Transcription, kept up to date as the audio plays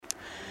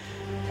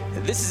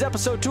This is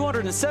episode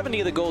 270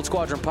 of the Gold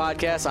Squadron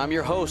podcast. I'm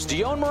your host,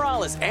 Dion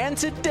Morales, and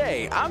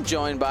today I'm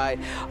joined by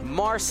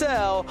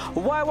Marcel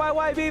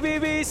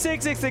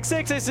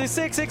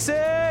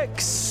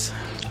YYYBBB666666666.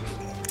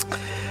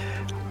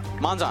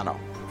 Manzano.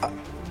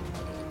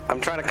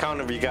 I'm trying to count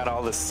if you got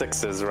all the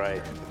sixes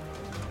right.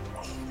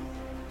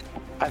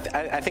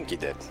 I think you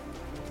did.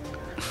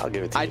 I'll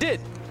give it to you.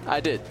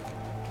 I did.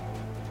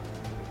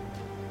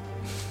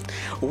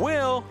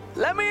 Will,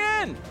 let me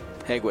in.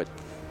 Hagwood.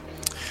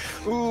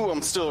 Ooh,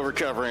 I'm still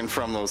recovering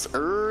from those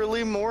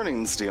early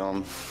mornings,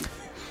 Dion.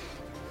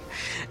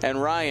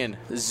 And Ryan,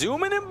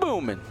 zooming and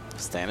booming,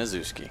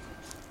 Staniszewski.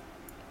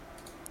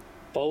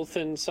 Both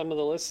in some of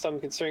the lists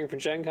I'm considering for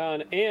Gen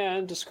Con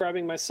and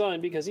describing my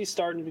son because he's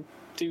starting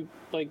to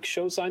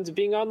show signs of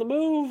being on the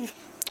move.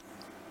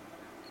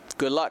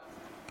 Good luck.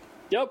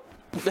 Yep.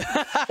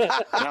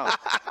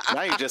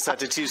 Now you just have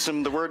to teach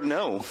them the word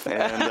no,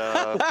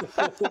 and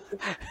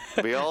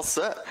be all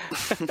set.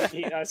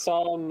 I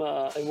saw him.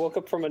 I woke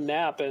up from a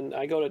nap, and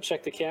I go to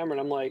check the camera, and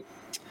I'm like,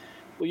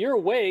 "Well, you're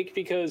awake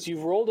because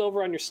you've rolled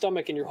over on your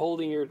stomach and you're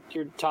holding your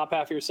top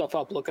half of yourself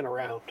up, looking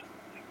around."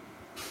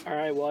 All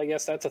right. Well, I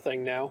guess that's a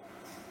thing now.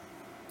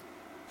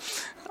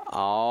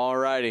 All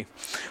righty.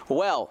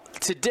 Well,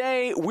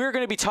 today we're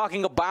going to be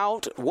talking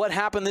about what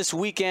happened this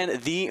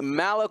weekend, the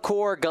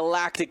Malachor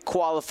Galactic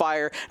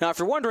Qualifier. Now, if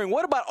you're wondering,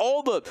 what about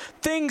all the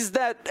things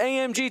that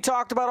AMG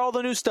talked about, all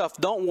the new stuff?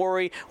 Don't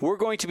worry. We're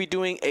going to be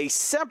doing a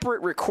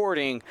separate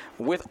recording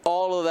with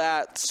all of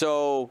that,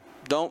 so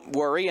don't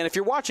worry. And if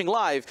you're watching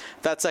live,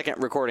 that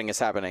second recording is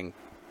happening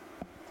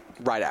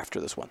right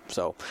after this one.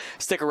 So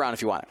stick around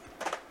if you want it.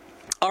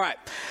 All right.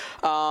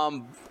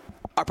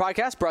 Our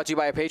podcast brought to you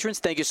by our patrons.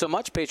 Thank you so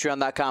much.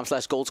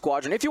 Patreon.com/Gold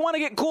Squadron. If you want to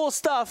get cool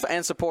stuff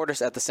and support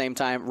us at the same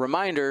time,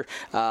 reminder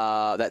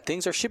that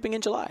things are shipping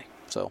in July.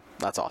 So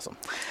that's awesome.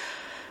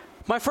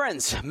 My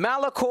friends,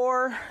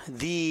 Malachor,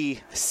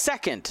 the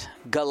second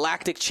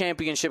Galactic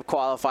Championship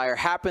qualifier,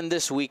 happened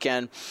this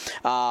weekend.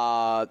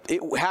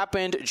 It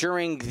happened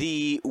during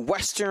the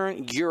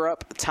Western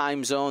Europe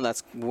time zone.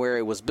 That's where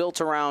it was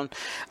built around.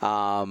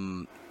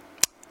 And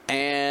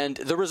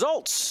the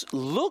results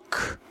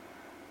look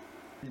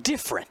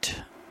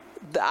different.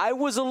 I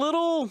was a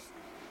little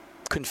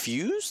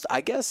confused,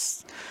 I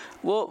guess.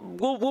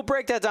 We'll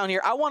break that down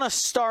here. I want to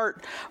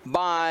start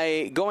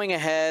by going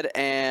ahead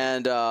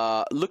and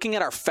looking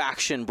at our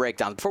faction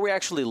breakdown before we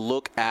actually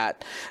look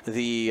at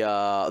the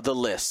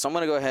list. So I'm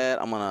going to go ahead.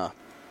 I'm going to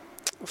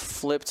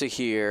flip to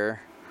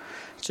here.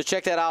 So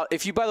check that out.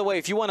 By the way,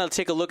 if you want to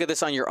take a look at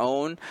this on your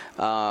own,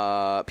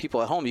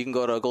 people at home, you can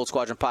go to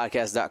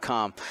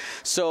goldsquadronpodcast.com.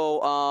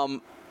 So,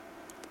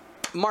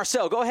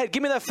 Marcel, go ahead.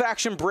 Give me that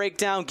faction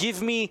breakdown.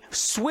 Give me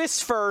Swiss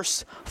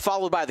first,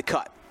 followed by the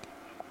cut.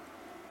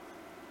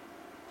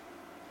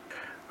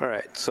 All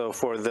right. So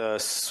for the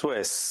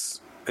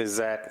Swiss, is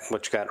that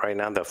what you got right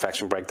now? The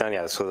faction breakdown?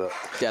 Yeah. So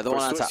the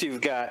one on Swiss, top.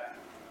 You've got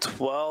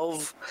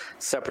 12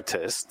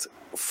 Separatists,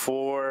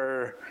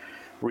 4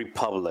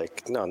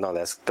 Republic. No,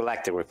 that's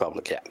Galactic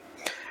Republic. Yeah.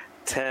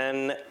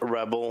 10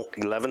 Rebel,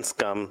 11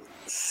 Scum,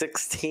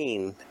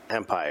 16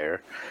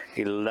 Empire,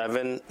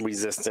 11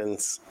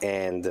 Resistance,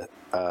 and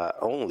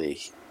only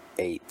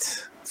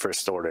 8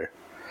 First Order.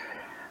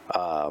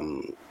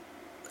 And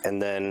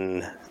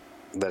then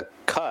the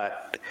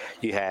cut,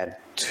 you had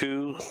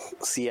 2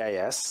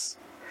 CIS,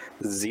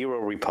 0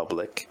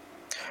 Republic,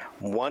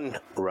 1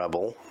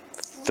 Rebel,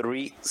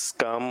 3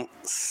 Scum,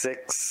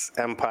 6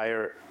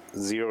 Empire,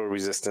 0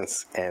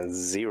 Resistance, and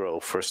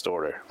 0 First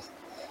Order.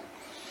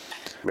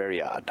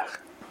 Very odd.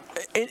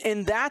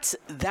 And that's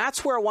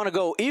where I want to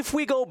go. If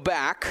we go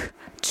back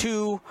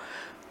to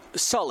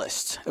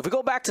Sullust,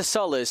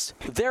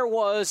 there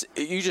was,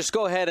 you just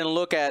go ahead and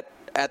look at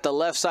the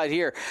left side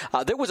here,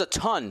 there was a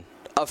ton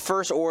of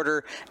First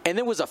Order, and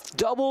there was a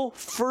double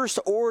First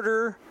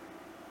Order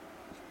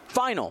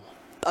final.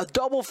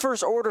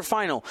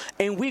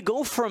 And we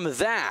go from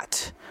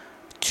that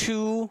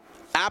to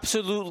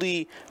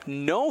absolutely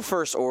no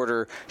First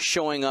Order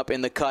showing up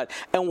in the cut.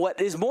 And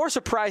what is more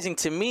surprising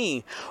to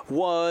me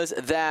was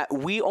that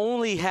we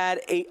only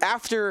had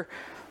after,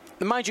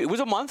 mind you, it was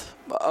a month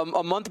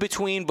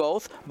between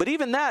both, but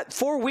even that,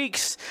 4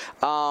 weeks,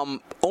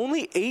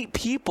 only 8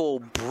 people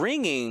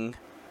bringing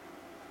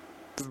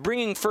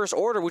First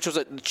Order, which was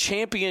a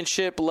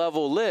championship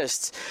level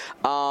list,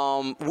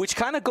 which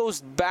kind of goes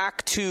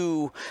back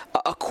to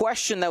a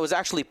question that was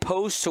actually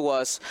posed to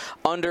us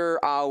under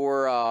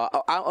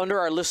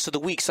our list of the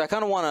week. So I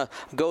kind of want to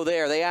go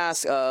there. They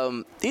ask,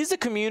 is the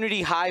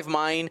community hive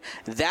mind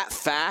that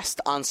fast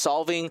on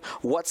solving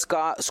what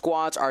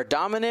squads are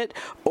dominant,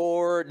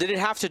 or did it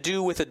have to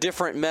do with a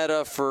different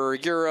meta for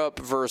Europe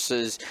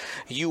versus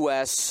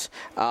US?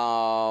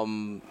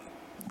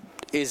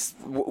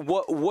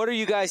 What do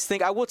you guys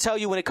think? I will tell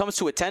you, when it comes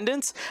to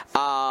attendance,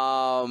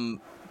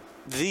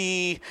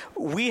 we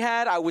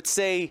had, I would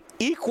say,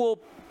 equal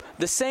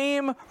the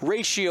same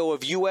ratio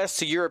of U.S.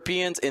 to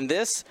Europeans in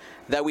this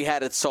that we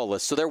had at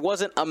Solus. So there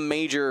wasn't a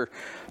major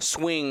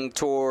swing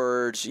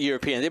towards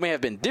Europeans. They may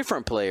have been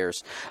different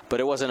players, but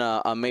it wasn't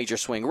a major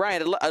swing.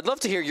 Ryan, I'd love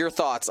to hear your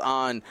thoughts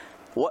on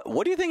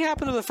what do you think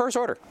happened to the First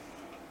Order?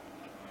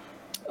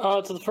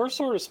 To the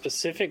First Order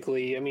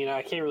specifically, I mean,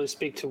 I can't really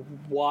speak to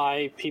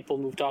why people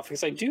moved off,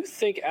 because I do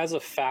think as a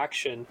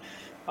faction,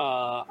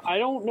 I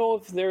don't know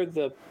if they're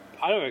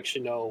I don't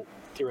actually know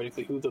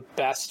theoretically who the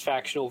best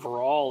faction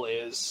overall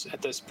is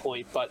at this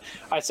point, but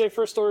I'd say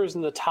First Order is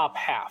in the top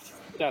half.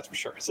 That's for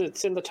sure.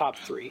 It's in the top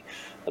 3.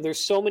 There's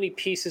so many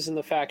pieces in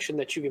the faction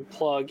that you can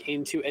plug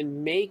into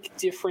and make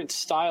different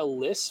style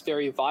lists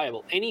very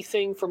viable.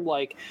 Anything from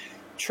like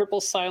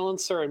Triple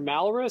Silencer and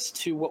Malorus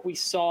to what we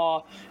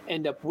saw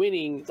end up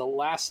winning the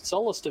last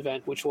Solus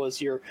event, which was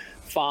your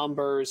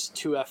Fombers,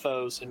 2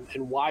 FOs, and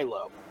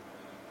Wylo.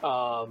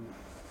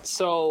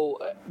 So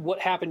what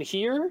happened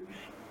here?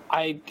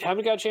 I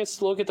haven't got a chance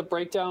to look at the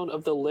breakdown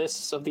of the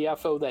lists of the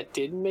FO that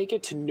didn't make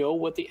it to know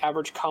what the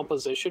average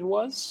composition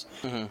was,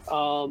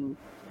 and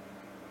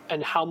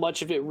how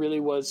much of it really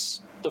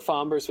was the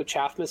Fombers with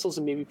chaff missiles,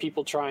 and maybe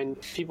people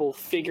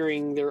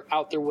figuring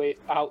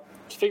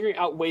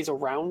out ways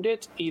around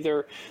it,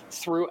 either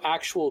through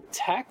actual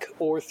tech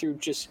or through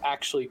just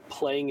actually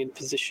playing and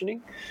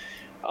positioning.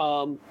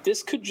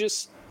 This could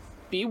just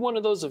be one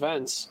of those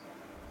events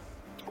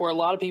where a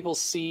lot of people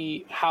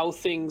see how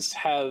things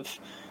have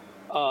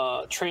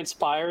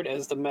transpired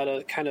as the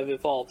meta kind of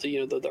evolved.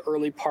 You know, the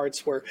early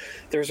parts where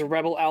there's a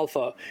Rebel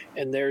Alpha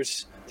and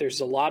there's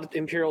a lot of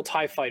Imperial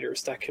TIE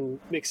fighters that can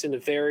mix into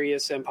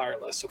various Empire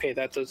lists. Okay,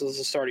 that's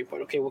a starting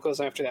point. Okay, what goes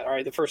after that? All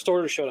right, the First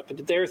Order showed up and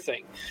did their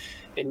thing.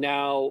 And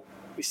now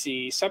we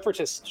see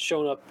Separatists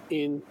showing up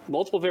in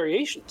multiple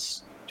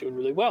variations, doing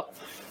really well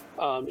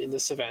in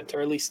this event,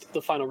 or at least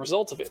the final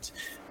result of it.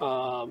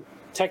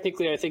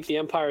 Technically, I think the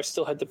Empire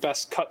still had the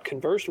best cut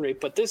conversion rate,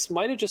 but this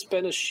might have just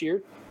been a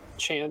sheer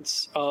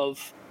chance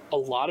of a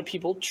lot of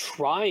people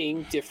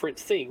trying different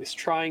things,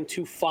 trying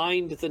to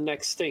find the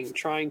next thing,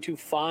 trying to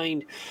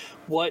find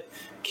what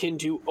can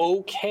do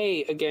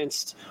okay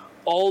against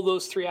all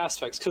those 3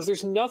 aspects, because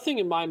there's nothing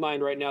in my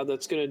mind right now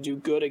that's going to do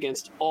good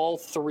against all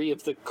 3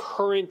 of the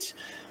current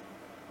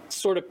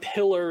sort of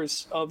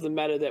pillars of the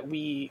meta that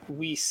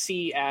we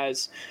see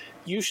as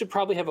you should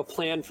probably have a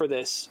plan for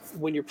this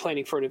when you're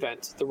planning for an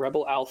event. The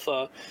Rebel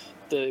Alpha,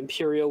 the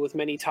Imperial with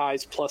many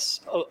ties, plus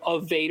a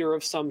Vader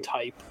of some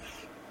type,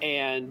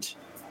 and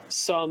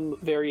some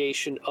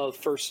variation of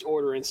First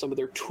Order and some of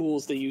their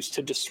tools they use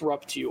to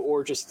disrupt you,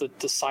 or just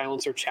the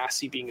silencer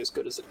chassis being as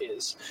good as it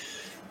is.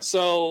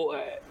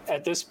 So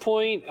at this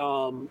point,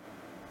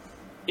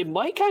 it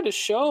might kind of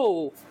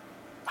show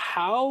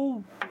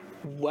how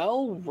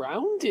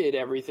well-rounded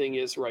everything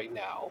is right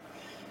now.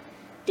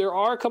 There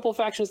are a couple of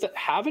factions that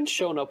haven't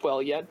shown up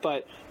well yet,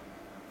 but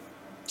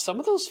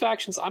some of those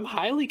factions I'm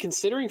highly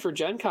considering for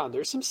Gen Con.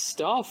 There's some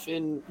stuff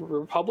in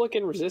Republic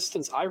and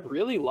Resistance I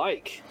really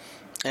like.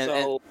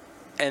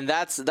 And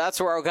that's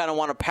where I kind of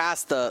want to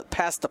pass the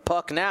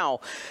puck now.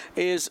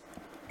 Is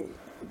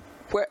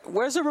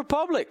where's the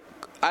Republic?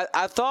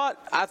 I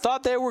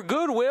thought they were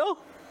good, Will.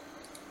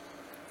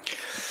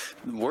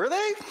 Were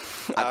they?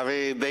 I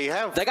mean, they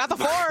got the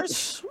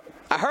Force.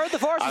 I heard the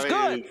Force is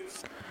good.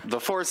 The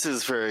Force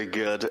is very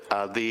good.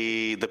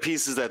 The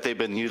pieces that they've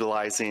been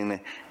utilizing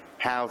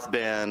have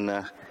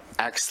been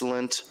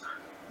excellent,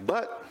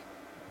 but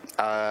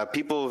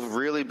people have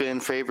really been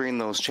favoring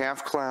those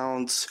chaff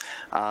clouds.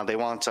 They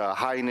want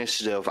high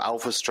initiative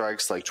alpha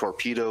strikes like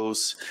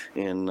torpedoes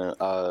in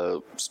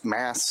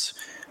mass,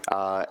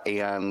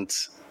 and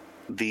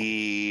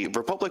the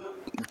Republic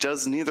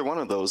does neither one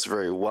of those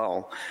very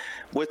well.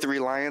 With the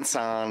reliance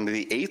on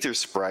the Aether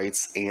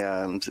Sprites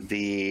and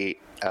the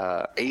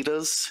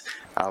Adas,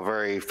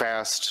 very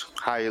fast,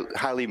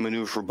 highly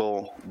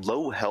maneuverable,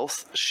 low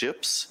health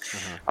ships.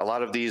 A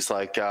lot of these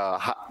like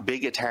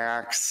big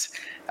attacks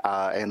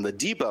and the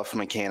debuff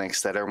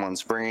mechanics that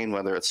everyone's bringing,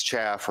 whether it's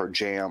chaff or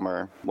jam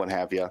or what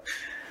have you,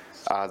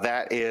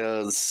 that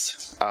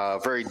is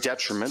very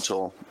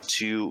detrimental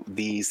to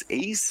these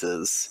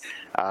aces,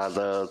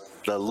 the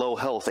low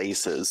health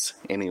aces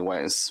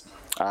anyways.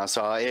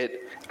 So I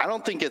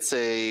don't think it's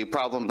a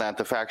problem that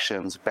the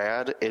faction's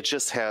bad. It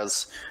just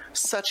has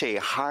such a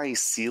high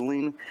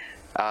ceiling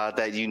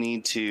that you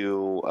need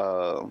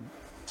to,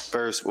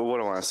 first, what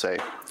do I want to say?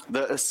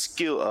 The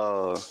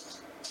skill,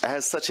 it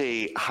has such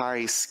a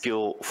high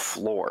skill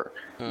floor.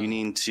 You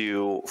need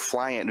to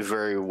fly it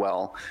very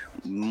well.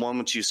 The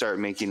moment you start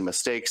making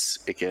mistakes,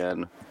 it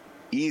can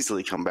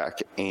easily come back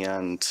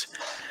and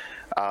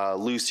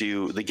lose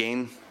you the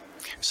game.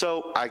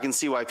 So I can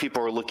see why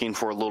people are looking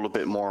for a little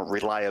bit more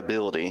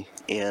reliability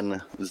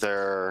in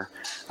their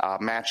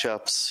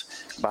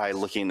matchups by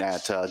looking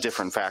at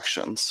different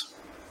factions.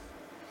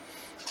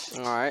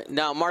 All right.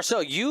 Now,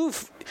 Marcel,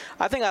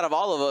 I think out of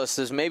all of us,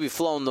 has maybe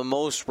flown the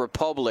most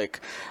Republic.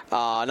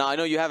 Now, I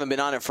know you haven't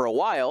been on it for a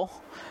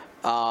while.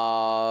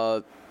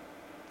 Do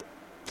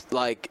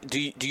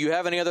you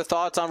have any other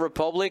thoughts on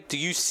Republic? Do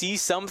you see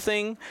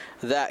something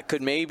that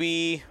could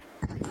maybe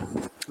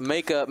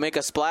make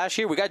a splash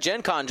here? We got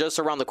Gen Con just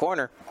around the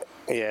corner.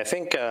 Yeah, I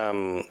think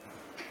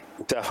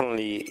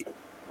definitely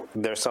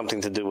there's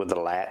something to do with the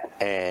lat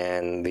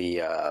and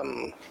the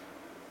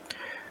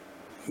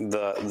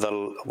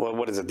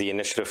what is it? The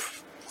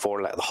initiative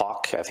for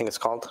Hawk, I think it's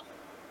called.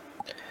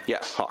 Yeah,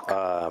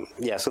 Hawk.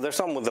 Yeah, so there's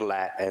some with the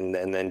lat, and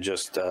then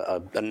just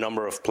a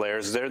number of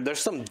players. There's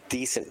some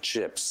decent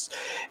ships,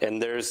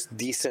 and there's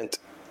decent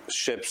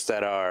ships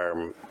that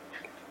are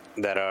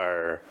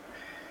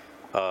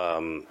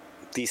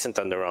decent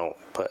on their own,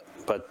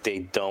 but they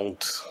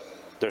don't.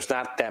 There's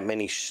not that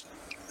many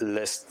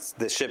lists,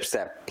 the ships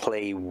that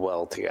play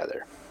well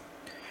together,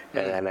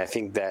 and I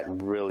think that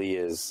really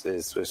is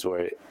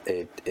where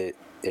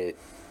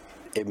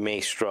it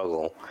may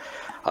struggle.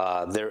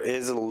 There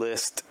is a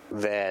list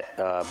that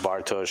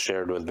Bartosz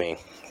shared with me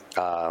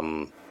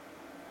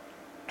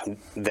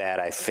that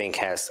I think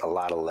has a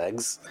lot of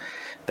legs.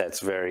 That's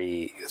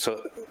very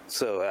so.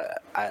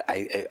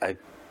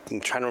 I'm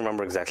trying to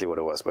remember exactly what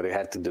it was, but it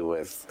had to do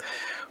with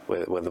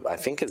I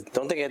think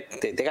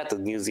they got the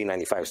new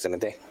Z95s,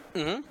 didn't they?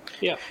 Mm-hmm.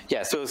 Yeah.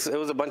 Yeah. So it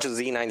was a bunch of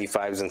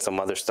Z95s and some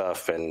other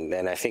stuff, and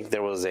I think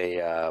there was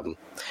it was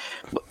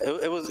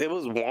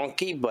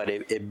wonky, but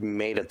it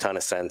made a ton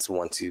of sense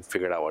once you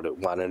figured out what it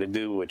wanted to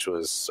do, which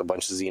was a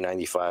bunch of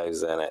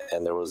Z95s,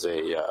 and there was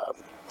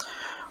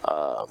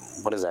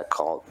what is that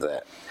called?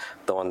 The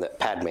one that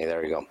Padme.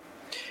 There you go.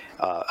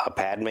 A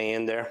Padme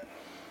in there.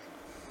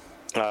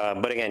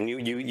 But again,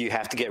 you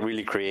have to get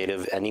really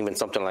creative, and even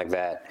something like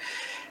that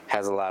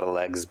has a lot of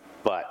legs.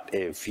 But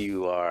if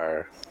you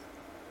are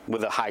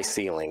with a high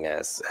ceiling,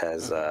 as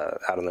I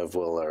don't know if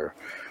Will or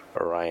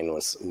Ryan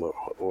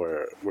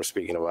were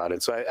speaking about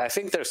it. So I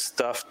think there's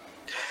stuff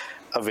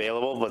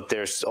available, but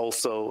there's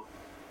also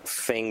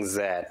things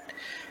that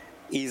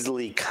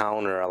easily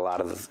counter a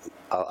lot of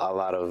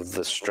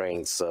the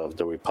strengths of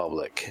the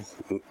Republic.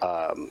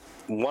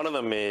 One of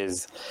them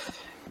is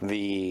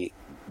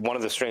one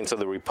of the strengths of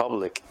the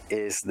Republic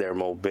is their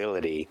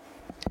mobility.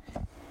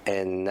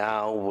 And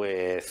now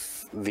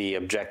with the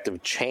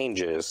objective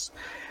changes,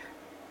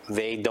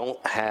 they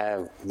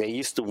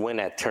used to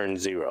win at turn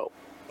 0.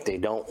 They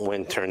don't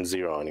win turn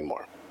 0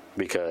 anymore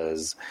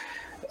because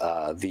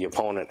the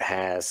opponent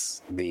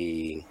has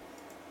that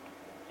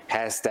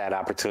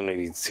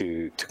opportunity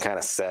to kind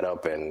of set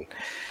up and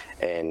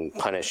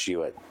punish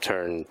you at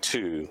turn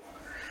 2.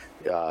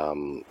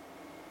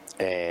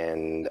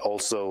 And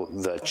also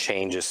the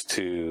changes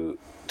to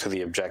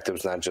the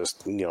objectives, not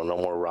just no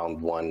more round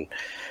 1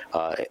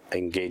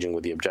 engaging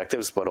with the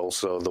objectives, but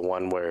also the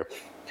one where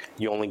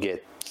you only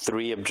get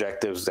 3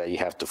 objectives that you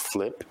have to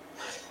flip.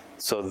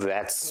 So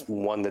that's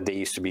one that they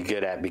used to be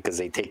good at because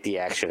they take the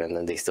action and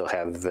then they still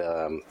have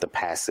the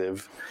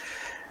passive.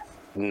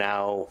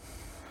 Now,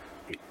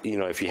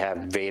 if you have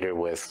Vader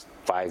with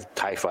 5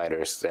 TIE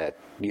fighters, that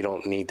you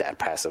don't need that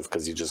passive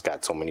because you just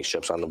got so many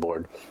ships on the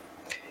board.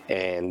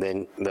 And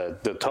then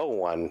the tow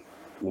one,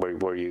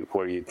 where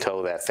you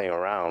tow that thing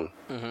around,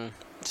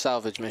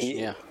 salvage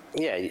mission,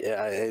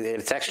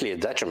 it's actually a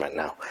detriment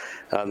now.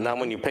 Now,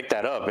 when you pick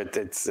that up,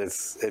 it's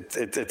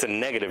a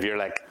negative. You're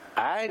like,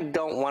 I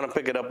don't want to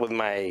pick it up with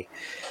my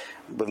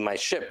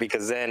ship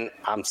because then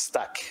I'm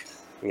stuck.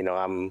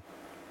 I'm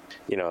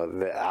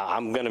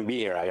gonna be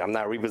here. I'm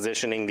not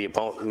repositioning the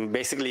opponent.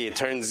 Basically, it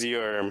turns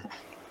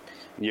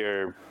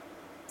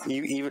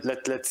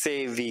let's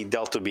say the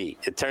Delta B.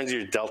 It turns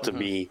your Delta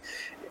B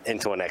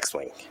into an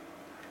X-wing.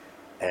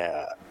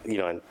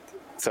 And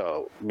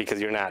so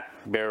because you're not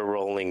barrel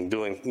rolling,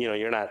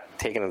 you're not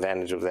taking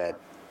advantage of that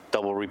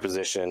double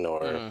reposition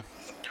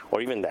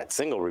or even that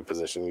single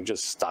reposition. You're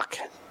just stuck.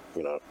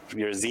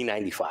 You're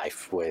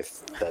Z95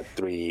 with the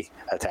 3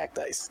 attack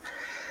dice.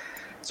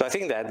 So I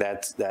think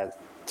that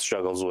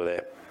struggles with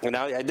it.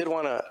 Now, I did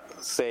want to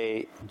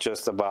say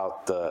just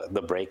about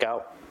the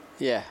breakout.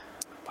 Yeah.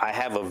 I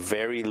have a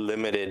very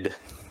limited.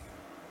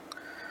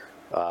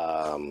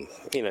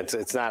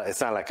 It's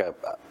not like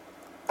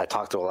I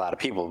talked to a lot of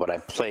people, but I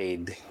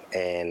played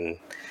and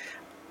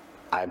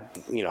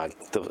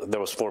there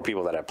was 4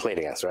 people that I played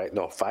against, right?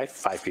 No,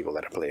 5 people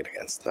that I played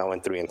against. I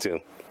went 3-2.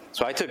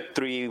 So I took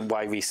 3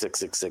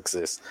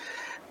 YV666s.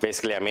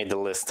 Basically, I made the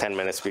list 10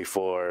 minutes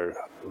before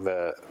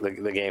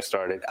the game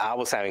started. I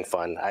was having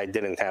fun. I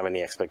didn't have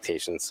any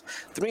expectations.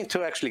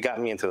 3-2 actually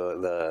got me into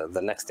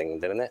the next thing,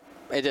 didn't it?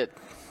 It did.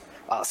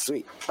 Oh,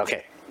 sweet.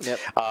 Okay. Yep.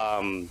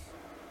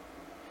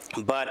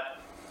 But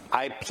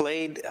I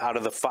played out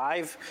of the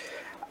 5.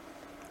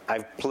 I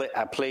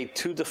played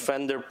 2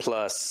 defender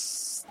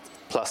plus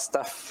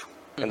stuff,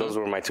 and those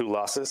were my 2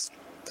 losses.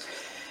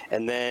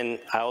 And then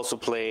I also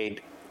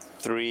played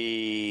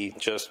 3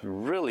 just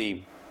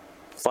really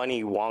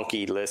funny,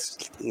 wonky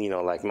lists,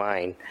 like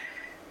mine.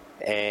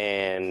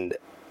 And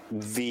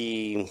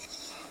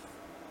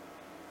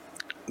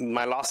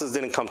my losses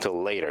didn't come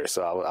till later,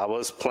 so I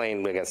was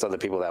playing against other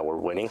people that were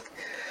winning.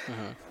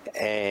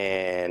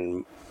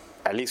 And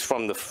at least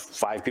from the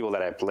 5 people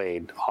that I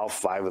played, all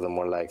 5 of them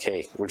were like,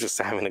 hey, we're just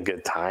having a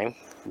good time,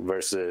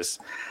 versus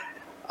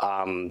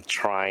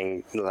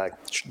trying like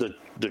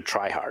the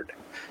try hard,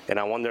 and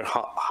I wonder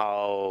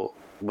how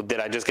did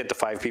I just get the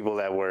 5 people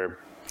that were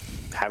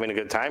having a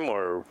good time,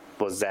 or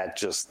was that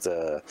just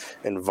the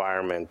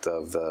environment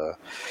of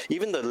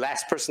even the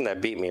last person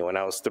that beat me when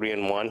I was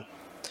 3-1,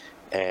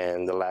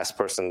 and the last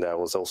person that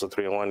was also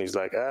 3-1, he's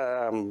like,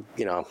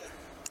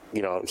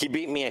 he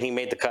beat me and he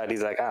made the cut.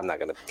 He's like, I'm not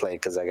gonna play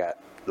because I got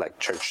like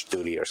church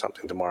duty or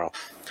something tomorrow.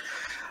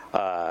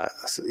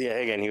 So yeah,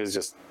 again, he was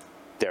just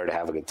there to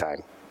have a good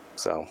time.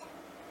 So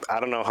I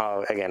don't know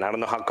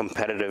how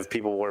competitive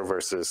people were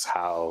versus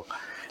how.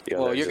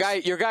 Well, your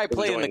guy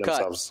played in the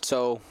themselves. Cut,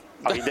 so.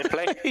 Oh, he did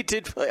play? He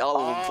did play. All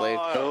of them played.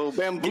 Oh,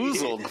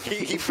 bamboozled.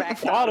 He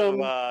backed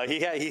out.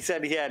 He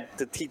said he had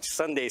to teach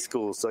Sunday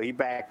school, so he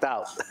backed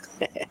out.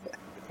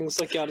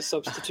 Looks like you got a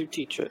substitute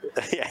teacher.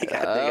 Yeah,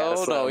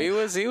 no, he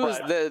was.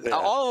 Yeah.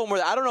 All of them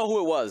were. I don't know who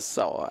it was,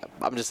 so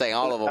I'm just saying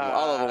all of them.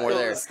 All of them were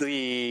there.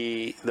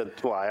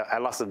 I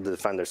lost the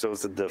defender, so it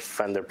was the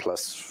defender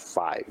plus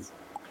 5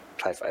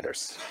 TIE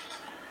fighters.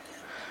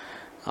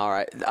 All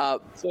right,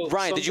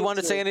 Ryan, did you want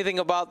to say anything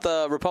about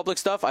the Republic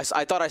stuff?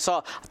 I thought I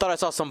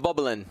saw some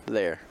bubbling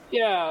there.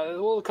 Yeah,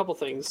 well, a couple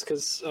things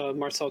because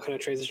Marcel kind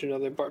of transitioned to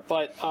another part,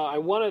 but I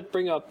want to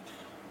bring up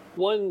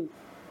one.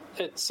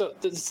 So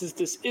this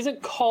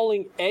isn't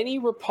calling any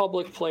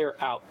Republic player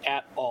out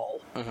at all.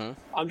 Mm-hmm.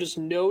 I'm just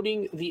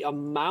noting the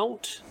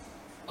amount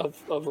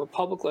of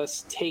Republic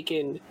lists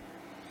taken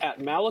at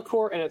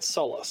Malachor and at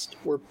Sullust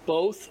were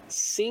both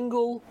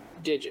single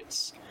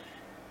digits.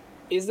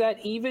 Is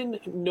that even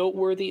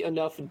noteworthy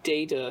enough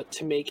data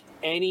to make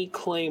any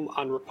claim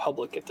on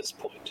Republic at this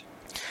point?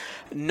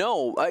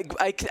 No,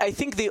 I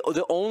think the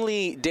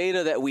only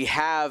data that we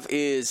have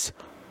is,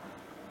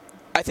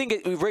 I think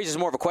it raises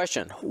more of a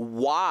question.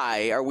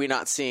 Why are we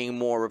not seeing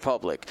more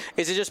Republic?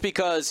 Is it just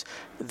because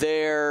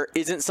there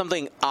isn't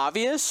something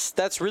obvious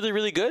that's really,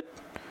 really good?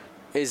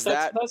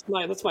 That's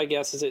my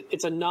guess. Is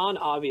it's a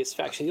non-obvious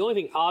faction. The only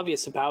thing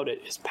obvious about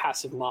it is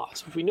passive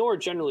mods, which we know are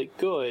generally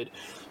good,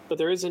 but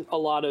there isn't a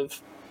lot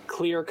of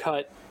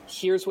clear-cut,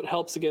 here's what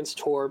helps against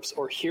Torps,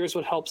 or here's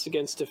what helps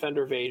against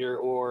Defender Vader,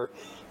 or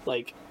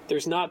like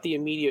there's not the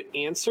immediate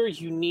answer.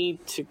 You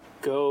need to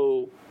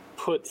go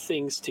put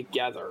things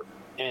together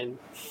and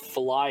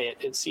fly it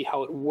and see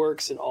how it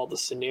works in all the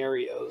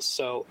scenarios.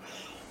 So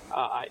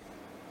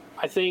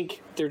I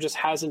think there just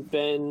hasn't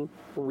been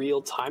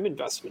real time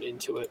investment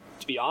into it,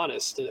 to be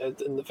honest,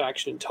 in the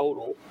faction in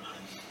total.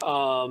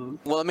 Well,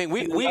 I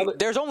mean,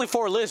 there's only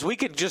 4 lists. We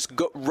could just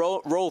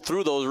roll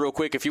through those real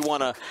quick if you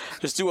want to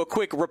just do a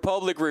quick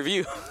Republic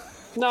review.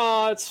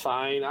 No, it's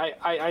fine.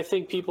 I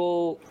think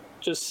people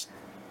just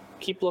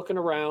keep looking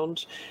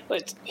around.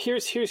 But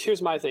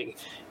here's my thing.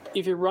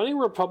 If you're running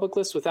a Republic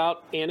list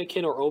without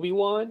Anakin or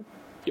Obi-Wan,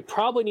 you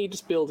probably need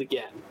to build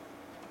again.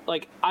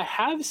 Like, I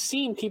have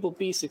seen people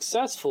be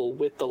successful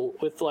with a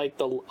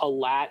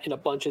LAT and a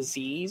bunch of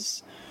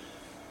Zs,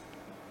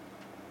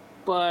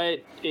 but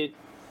it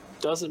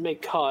doesn't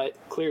make cut,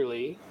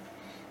 clearly.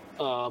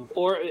 I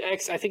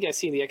think I've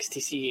seen the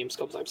XTC games a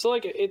couple times. So,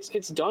 like,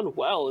 it's done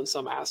well in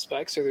some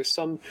aspects, or there's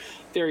some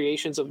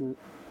variations of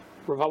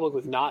Republic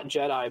with not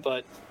Jedi,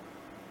 but,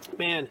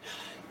 man,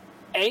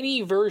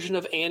 any version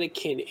of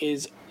Anakin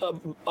is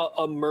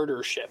a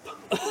murder ship.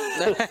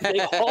 They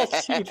all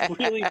do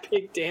really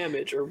big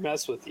damage or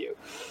mess with you.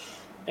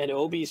 And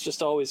Obi's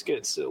just always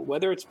good. So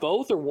whether it's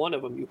both or one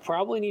of them, you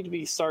probably need to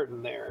be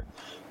starting there.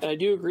 And I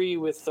do agree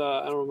with,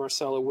 I don't know if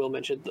Marcel or Will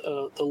mentioned,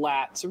 the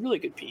LAT. It's a really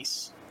good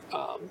piece.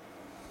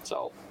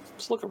 So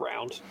just look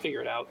around, figure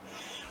it out.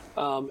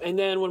 And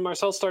then when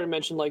Marcel started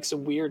mentioning like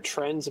some weird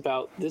trends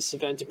about this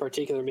event in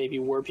particular, maybe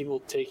were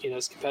people taking it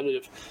as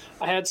competitive,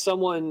 I had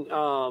someone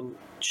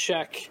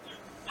check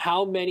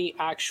how many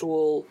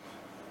actual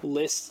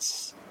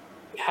lists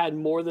had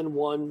more than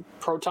one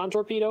proton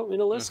torpedo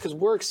in a list, because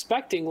we're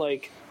expecting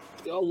like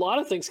a lot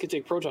of things can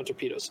take proton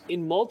torpedoes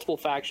in multiple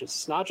factions.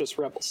 It's not just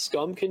Rebels.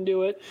 Scum can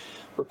do it.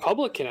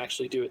 Republic can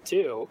actually do it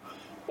too,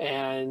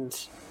 and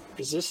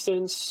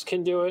Resistance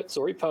can do it.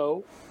 Zori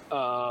Poe.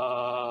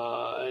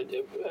 I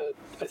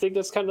think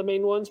that's kind of the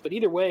main ones. But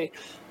either way,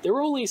 there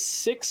were only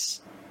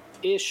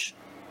 6-ish,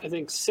 I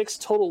think 6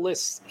 total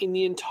lists in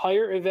the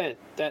entire event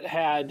that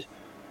had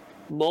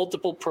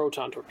multiple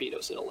proton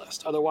torpedoes in a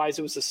list. Otherwise,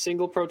 it was a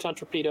single proton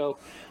torpedo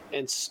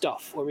and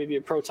stuff, or maybe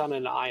a proton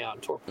and an ion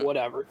torpedo,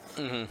 whatever.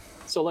 Mm-hmm.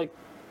 So, like,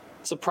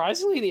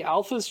 surprisingly, the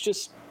alphas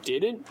just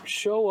didn't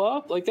show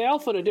up. Like, the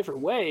alpha in a different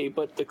way,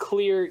 but the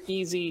clear,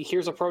 easy,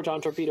 here's a proton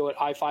torpedo at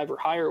I-5 or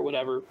higher or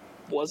whatever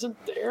wasn't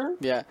there.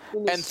 Yeah,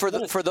 and for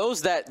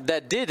those that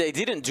did, they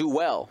didn't do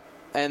well.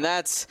 And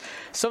that's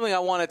something I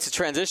wanted to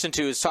transition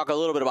to, is talk a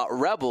little bit about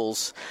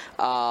Rebels.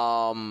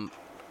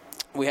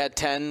 We had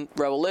 10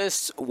 Rebel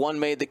lists. 1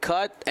 made the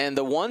cut, and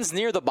the ones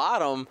near the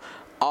bottom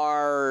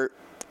are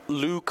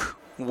Luke,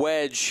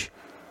 Wedge,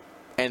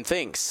 and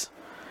things,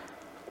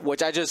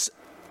 which I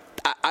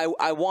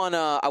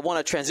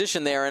wanna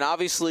transition there. And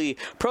obviously,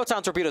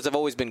 proton torpedoes have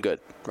always been good,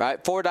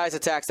 right? 4 dice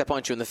attacks that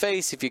punch you in the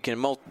face. If you can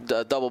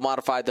double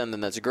modify them, then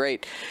that's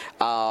great.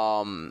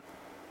 And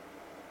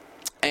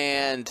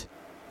and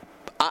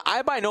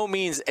I by no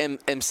means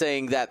am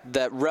saying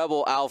that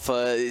Rebel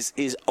Alpha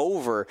is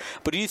over,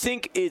 but do you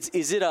think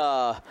is it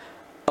a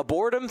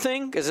boredom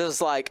thing? Is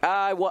this like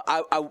are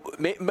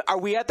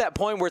we at that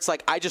point where it's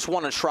like I just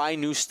want to try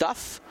new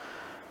stuff?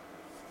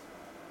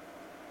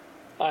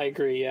 I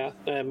agree. Yeah,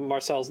 and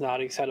Marcel's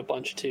nodding. He's had a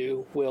bunch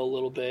too. Will a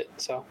little bit.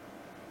 So.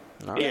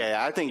 Right.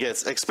 Yeah, I think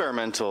it's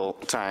experimental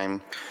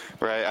time,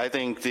 right? I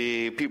think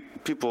the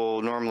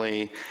people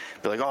normally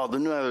be like, "Oh, the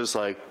weather's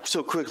like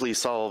so quickly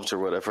solved" or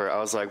whatever. I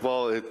was like,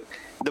 well,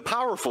 the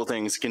powerful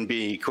things can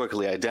be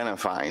quickly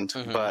identified,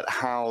 but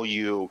how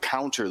you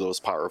counter those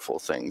powerful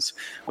things,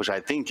 which I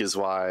think is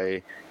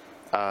why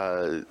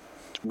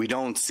we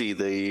don't see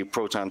the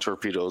proton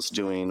torpedoes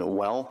doing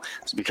well,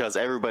 is because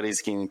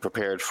everybody's getting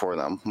prepared for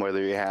them,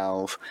 whether you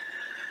have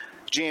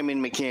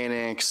jamming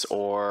mechanics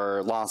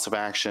or loss of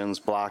actions,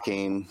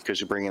 blocking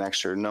because you're bringing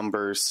extra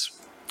numbers,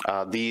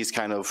 these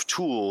kind of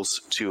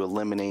tools to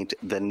eliminate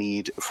the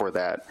need for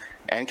that.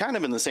 And kind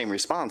of in the same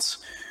response,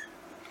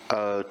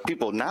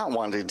 people not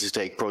wanting to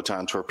take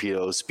proton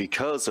torpedoes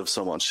because of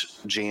so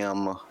much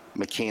jam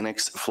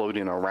mechanics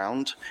floating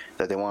around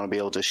that they want to be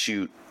able to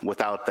shoot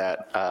without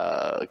that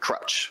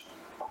crutch.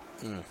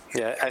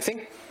 Yeah, I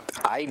think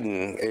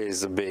Iden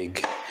is a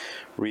big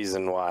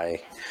reason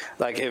why.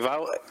 Like if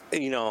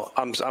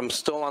I'm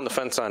still on the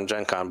fence on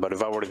Gen Con, but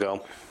if I were to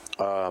go,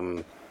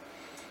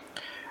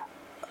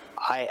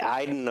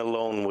 Iden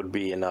alone would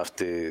be enough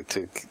to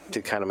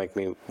kind of make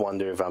me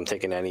wonder if I'm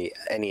taking any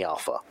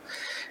alpha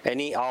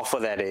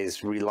that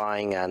is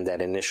relying on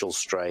that initial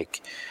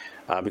strike,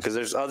 because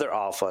there's other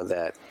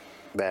alpha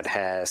that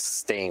has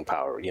staying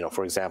power.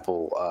 For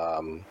example,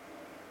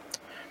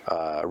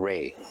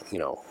 Ray.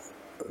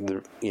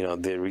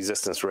 The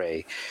resistance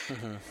Ray.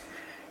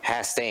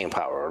 Has staying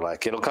power.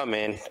 Like it'll come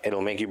in,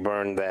 it'll make you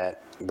burn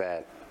that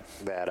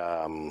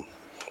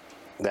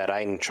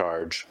Iden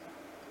charge,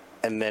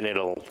 and then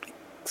it'll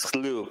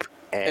sloop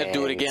and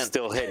do it again.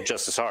 Still hit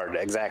just as hard.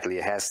 Exactly,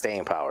 it has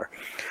staying power.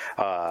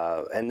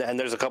 And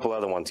there's a couple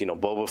other ones.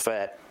 Boba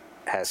Fett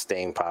has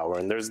staying power,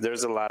 and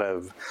there's a lot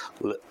of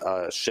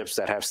ships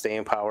that have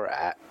staying power.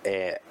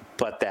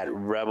 But that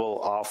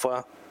Rebel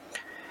Alpha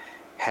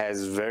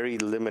has very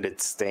limited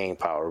staying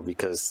power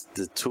because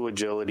the 2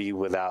 agility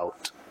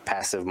without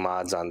passive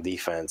mods on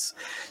defense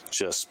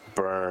just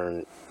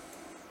burn.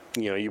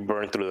 You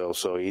burn through those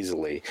so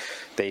easily.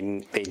 They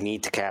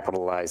need to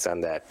capitalize on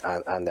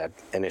that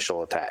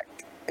initial attack,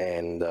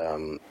 and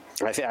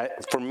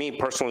for me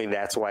personally,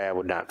 that's why I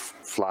would not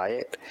fly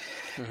it.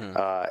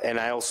 And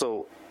I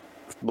also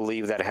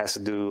believe that it has to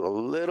do a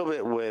little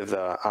bit with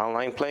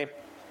online play.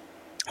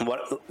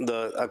 What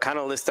the kind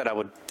of list that I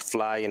would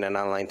fly in an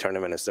online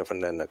tournament is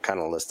different than the kind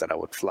of list that I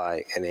would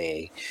fly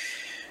in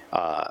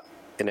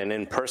an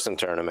in-person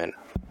tournament.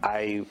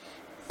 I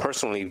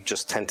personally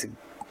just tend to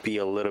be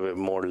a little bit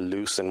more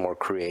loose and more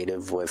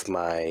creative with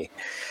my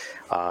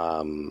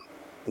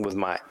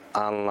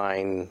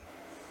online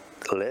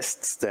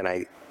lists than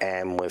I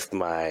am with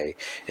my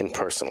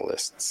in-person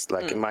lists.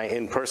 Like in my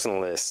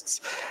in-person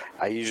lists,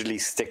 I usually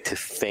stick to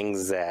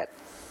things that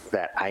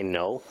I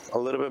know a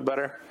little bit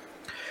better.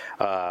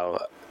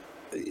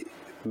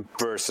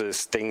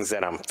 Versus things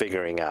that I'm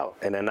figuring out.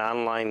 In an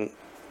online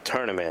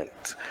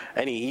tournament,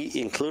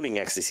 including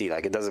XCC,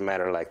 like it doesn't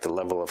matter like the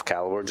level of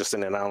caliber, just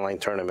in an online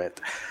tournament,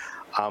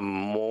 I'm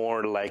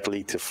more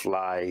likely to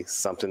fly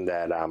something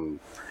that I'm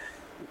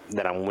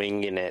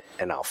winging it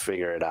and I'll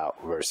figure it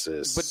out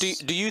versus. But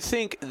do you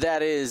think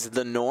that is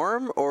the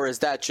norm, or is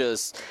that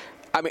just?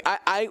 I mean,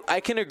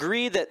 I can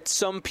agree that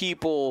some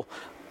people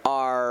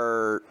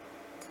are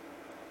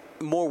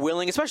more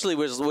willing, especially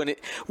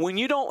when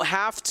you don't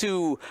have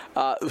to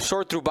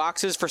sort through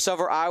boxes for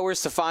several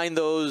hours to find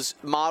those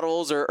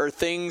models or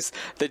things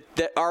that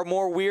are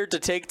more weird to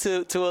take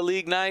to a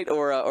league night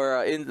or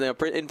an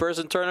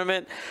in-person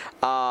tournament,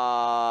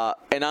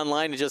 and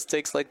online it just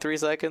takes like 3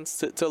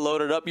 seconds to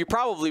load it up. You're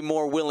probably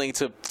more willing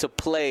to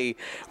play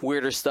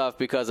weirder stuff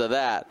because of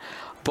that.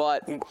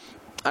 But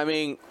I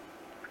mean,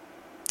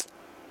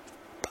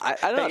 I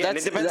don't know. And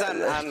it depends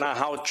on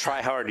how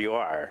try-hard you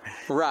are.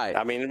 Right.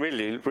 I mean,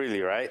 really,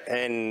 really, right?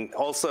 And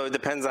also it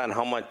depends on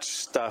how much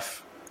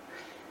stuff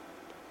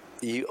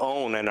you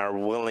own and are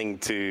willing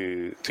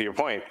to your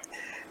point,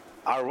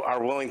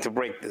 are willing to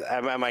break.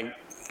 Am I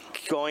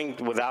going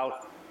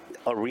without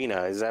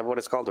Arena? Is that what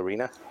it's called,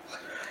 Arena?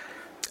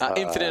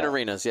 Infinite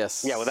Arenas,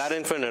 yes. Yeah, without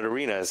Infinite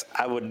Arenas,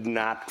 I would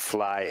not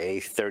fly a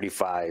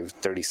 35,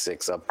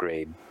 36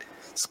 upgrade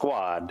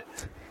squad.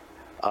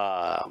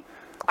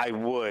 I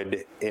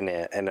would in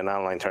an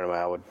online tournament.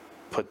 I would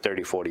put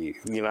 30, 40.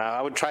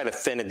 I would try to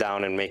thin it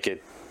down and make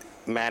it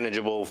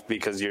manageable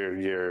because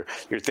you're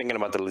thinking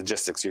about the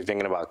logistics. You're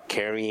thinking about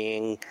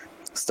carrying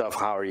stuff.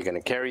 How are you going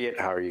to carry it?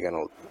 How are you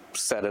going to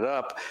set it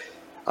up?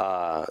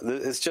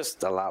 It's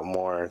just a lot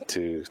more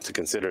to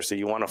consider. So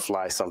you want to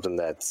fly something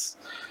that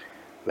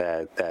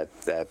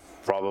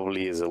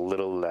probably is a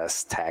little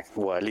less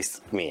well, at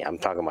least me. I'm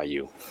talking about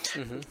you.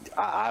 Mm-hmm.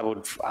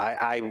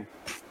 I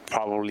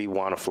probably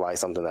want to fly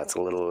something that's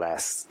a little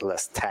less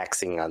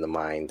taxing on the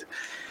mind,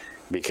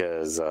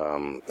 because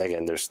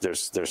again,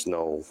 there's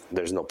no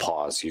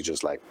pause. You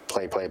just like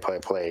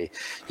play.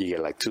 You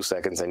get like 2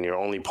 seconds, and your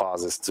only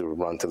pause is to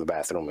run to the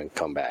bathroom and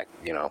come back.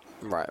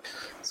 Right.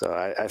 So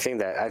I think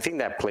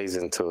that plays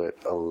into it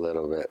a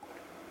little bit.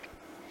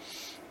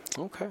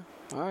 Okay.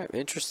 All right.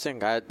 Interesting.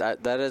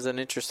 That is an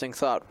interesting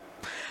thought.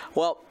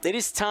 Well, it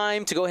is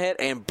time to go ahead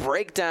and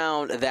break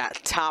down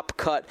that top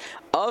cut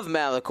of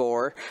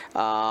Malachor.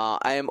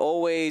 I am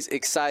always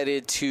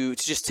excited to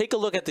just take a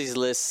look at these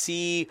lists,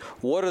 see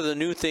what are the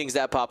new things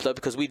that popped up,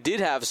 because we did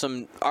have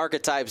some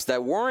archetypes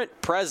that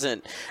weren't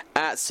present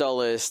at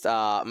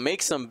Sullust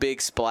make some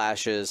big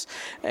splashes.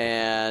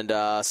 And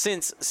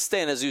since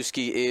Stan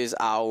Azuski is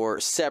our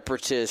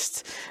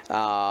separatist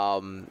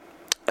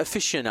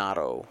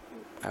aficionado,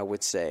 I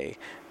would say,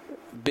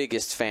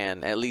 biggest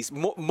fan, at least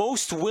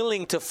most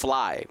willing to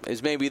fly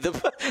is maybe the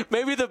best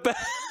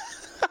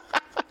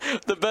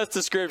the best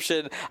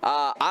description.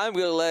 I'm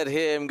gonna let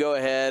him go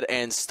ahead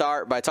and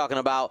start by talking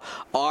about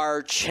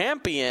our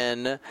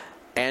champion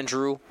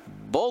Andrew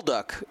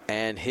Bolduc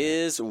and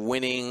his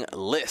winning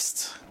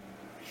list.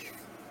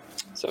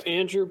 So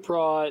Andrew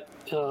brought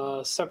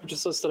a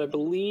separatist list that I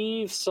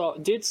believe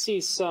did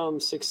see some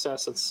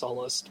success at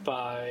Sullust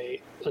by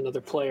another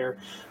player,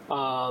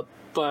 but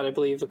I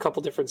believe a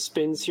couple different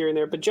spins here and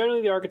there. But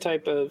generally the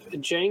archetype of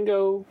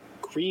Django,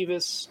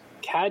 Grievous,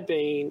 Cad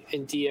Bane,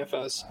 and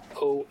DFS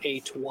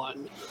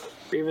 081.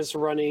 Grievous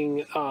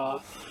running...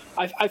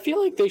 I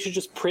feel like they should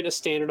just print a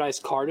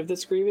standardized card of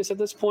this Grievous at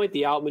this point,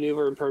 the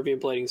Outmaneuver and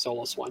Pervium Blading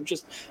Solus one.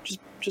 Just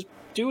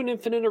do an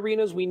Infinite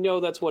Arenas. We know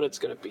that's what it's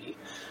going to be.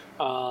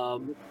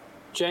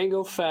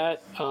 Django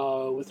Fett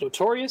with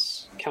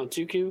Notorious, Count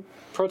Dooku,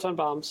 Proton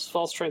Bombs,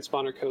 False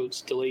Transponder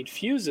Codes, Delayed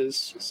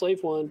Fuses,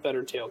 Slave 1,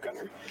 Better Tail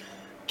Gunner.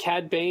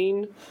 Cad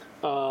Bane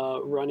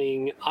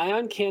running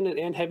Ion Cannon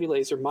and Heavy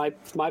Laser, my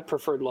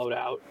preferred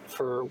loadout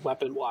for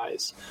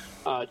weapon-wise.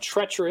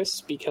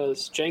 Treacherous,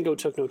 because Django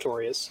took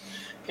Notorious.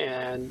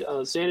 And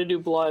Xanadu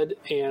Blood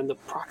and the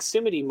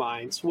Proximity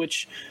Mines,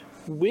 which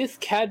with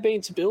Cad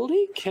Bane's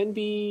ability can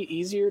be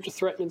easier to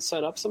threaten and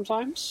set up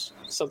sometimes.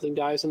 Something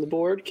dies on the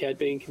board, Cad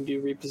Bane can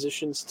do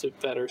repositions to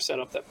better set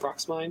up that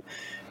Prox Mine.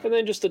 And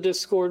then just the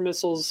Discord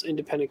Missiles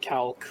Independent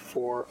Calc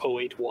for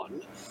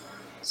 081.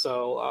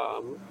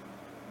 So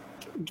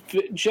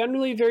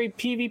generally very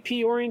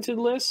PvP oriented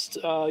list.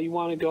 You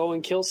want to go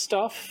and kill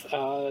stuff.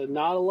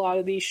 Not a lot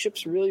of these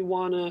ships really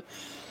want to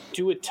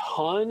do a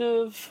ton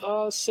of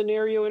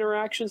scenario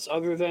interactions,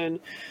 other than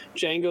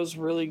Django's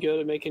really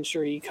good at making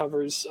sure he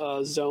covers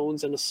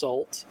zones and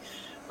assault.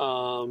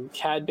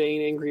 Cad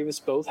Bane and Grievous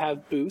both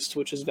have boost,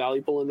 which is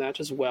valuable in that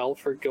as well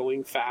for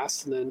going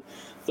fast, and then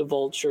the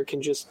Vulture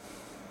can just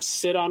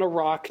sit on a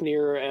rock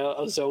near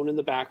a zone in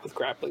the back with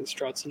grappling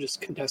struts and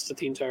just contest it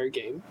the entire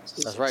game.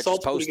 So that's right,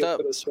 just post up.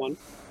 For this one.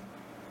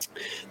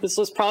 This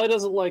list probably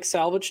doesn't like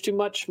salvage too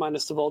much,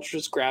 minus the Vulture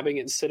just grabbing it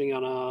and sitting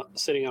on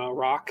a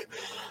rock.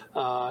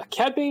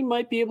 Cad Bane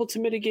might be able to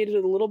mitigate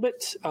it a little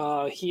bit.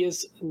 He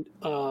is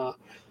a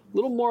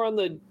little more on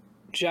the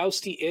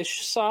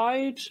jousty-ish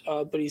side,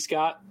 but he's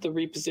got the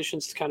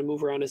repositions to kind of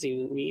move around as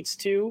he needs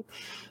to.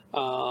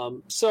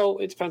 So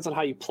it depends on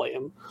how you play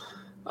him.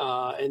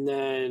 And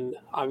then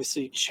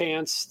obviously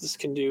Chance, this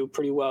can do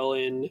pretty well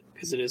in,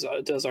 because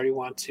it does already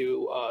want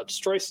to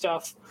destroy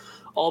stuff,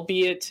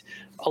 albeit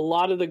a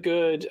lot of the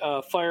good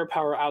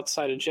firepower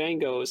outside of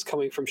Django is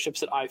coming from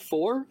ships at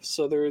I-4,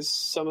 so there's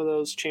some of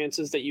those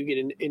chances that you get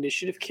an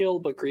initiative kill,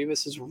 but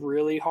Grievous is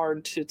really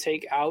hard to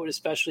take out,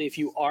 especially if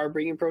you are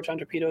bringing proton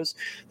torpedoes.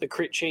 The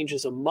crit change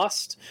is a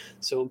must,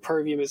 so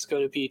Impervium is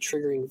going to be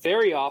triggering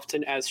very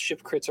often, as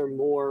ship crits are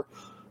more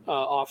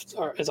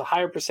as a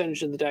higher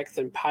percentage in the deck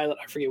than Pilot.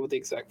 I forget what the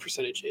exact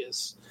percentage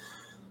is.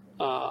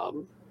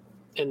 And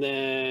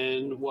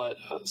then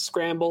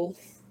Scramble.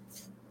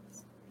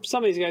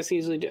 Some of these guys can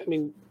easily do. I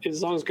mean,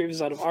 as long as Grievous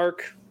is out of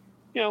arc,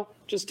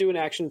 just do an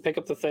action, pick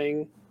up the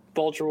thing.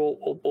 Vulture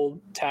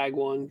will tag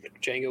one.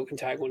 Django can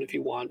tag one if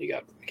you want. You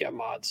got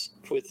mods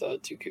with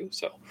Dooku.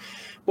 So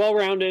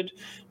well-rounded,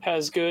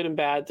 has good and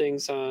bad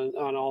things on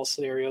all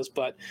scenarios,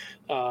 but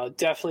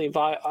definitely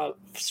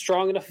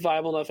strong enough,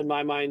 viable enough in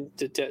my mind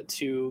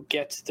to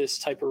get this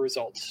type of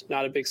result.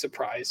 Not a big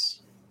surprise.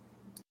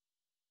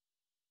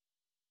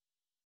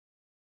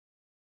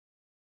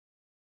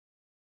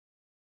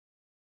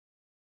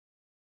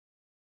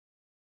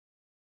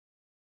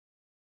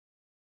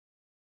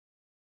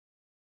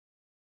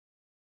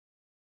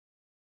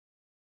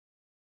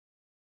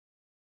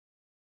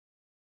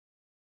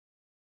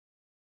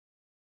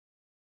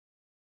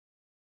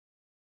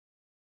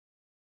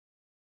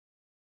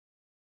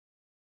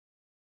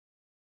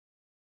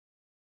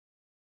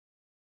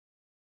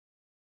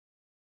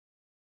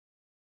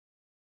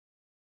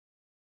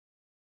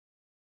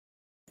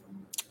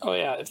 Oh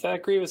yeah, if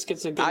that Grievous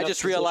gets a good I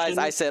just realized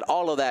I said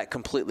all of that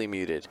completely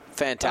muted.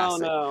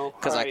 Fantastic. Oh no.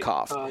 Because I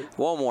coughed.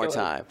 One more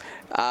time.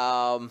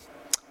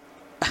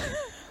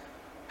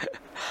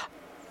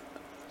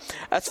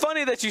 That's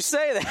funny that you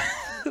say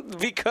that.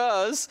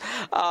 because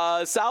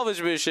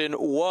Salvage Mission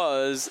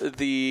was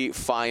the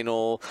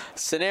final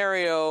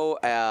scenario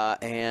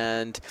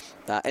and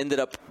ended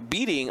up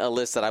beating a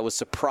list that I was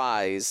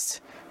surprised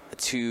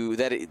to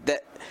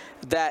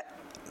that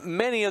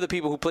many of the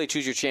people who play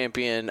Choose Your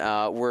Champion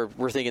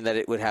were thinking that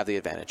it would have the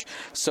advantage.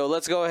 So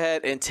let's go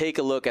ahead and take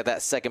a look at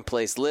that second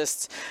place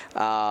list.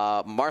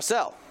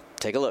 Marcel,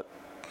 take a look.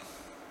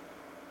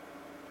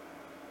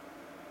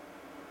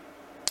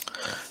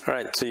 All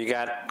right, so you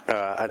got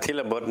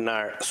Attila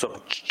Bodnar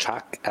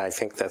Sobchak, I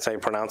think that's how you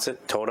pronounce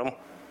it, Totem.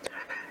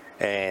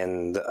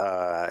 And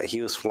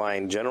he was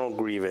flying General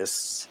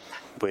Grievous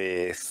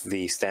with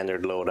the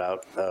standard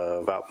loadout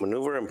of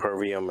Outmaneuver,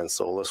 Impervium, and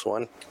Soulless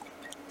One.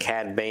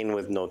 Cad Bane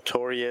with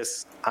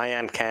Notorious,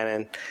 Ion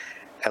Cannon,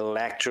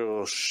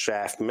 Electro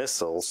Shaft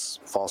Missiles,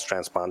 False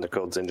Transponder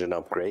Codes Engine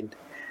Upgrade,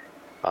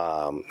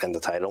 and the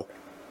title.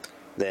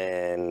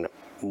 Then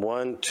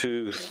 1,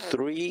 2,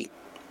 3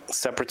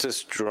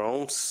 Separatist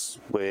drones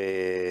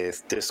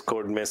with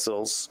Discord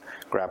missiles,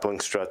 grappling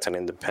struts, and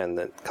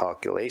independent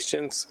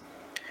calculations.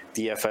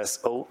 DFS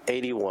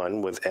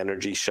 81 with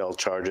energy shell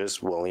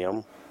charges,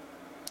 William.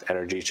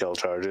 Energy shell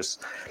charges,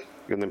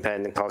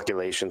 independent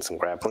calculations, and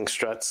grappling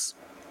struts.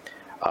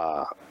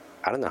 I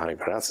don't know how to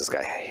pronounce this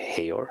guy.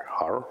 Hayor.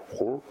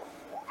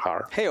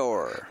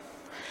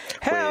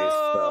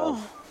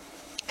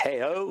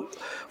 Heyo,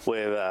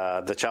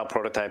 with the Chow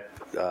prototype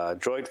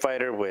droid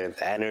fighter with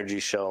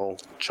energy shell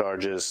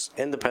charges,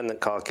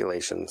 independent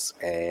calculations,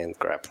 and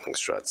grappling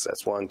struts.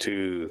 That's 1,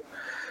 2,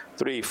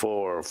 3,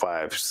 4,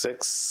 5,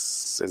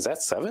 6. Is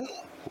that 7? 1,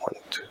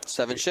 2,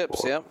 7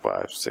 ships. 4, Yep.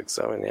 5, 6,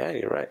 7. Yeah,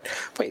 you're right.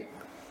 Wait,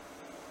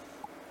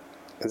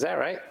 is that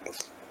right?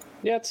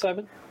 Yeah, it's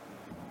 7.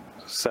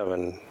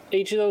 7.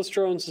 Each of those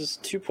drones is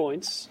 2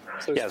 points.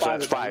 So Yeah, so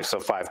that's 5.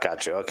 So 5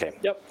 got you. Okay.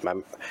 Yep.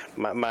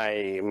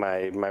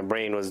 My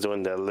brain was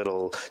doing the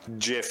little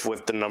GIF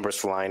with the numbers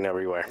flying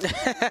everywhere,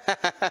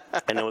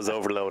 and it was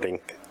overloading.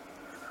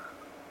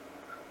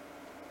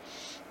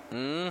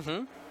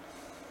 Mm-hmm.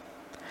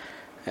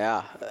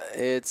 Yeah,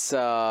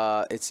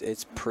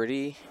 it's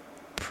pretty.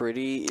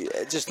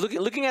 Just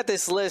looking at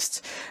this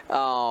list,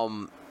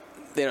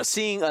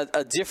 seeing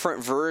a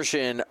different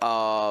version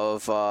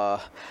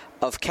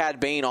of Cad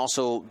Bane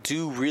also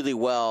do really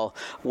well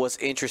was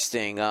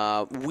interesting.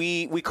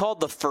 We called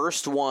the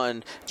first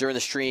one during the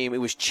stream, it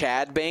was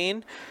Chad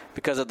Bane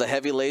because of the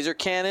heavy laser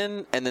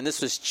cannon, and then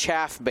this was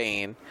Chaff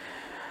Bane.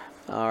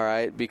 All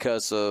right,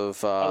 because of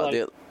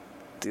the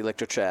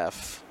electro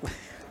chaff.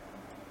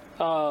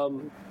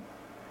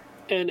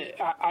 And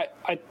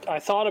I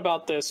thought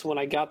about this when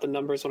I got the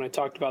numbers when I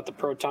talked about the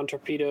proton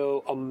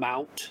torpedo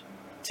amount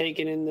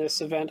taken in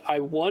this event. I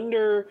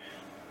wonder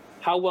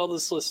how well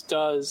this list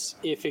does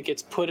if it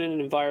gets put in an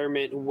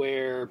environment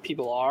where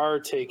people are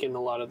taking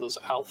a lot of those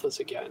alphas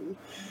again.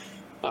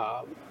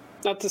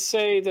 Not to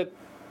say that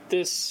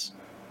this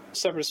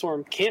Separate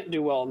Storm can't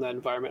do well in that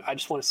environment. I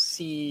just want to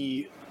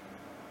see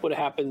what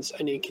happens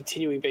on a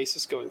continuing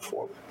basis going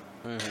forward.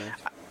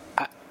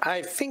 Mm-hmm.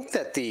 I think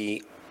that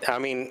it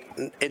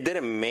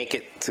didn't make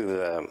it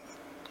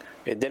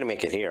it didn't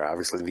make it here.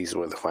 Obviously, these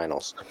were the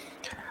finals.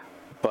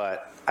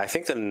 But I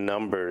think the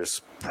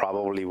numbers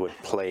probably would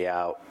play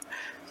out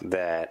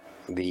that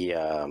the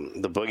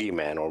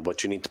boogeyman, or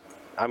what you need to,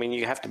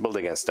 you have to build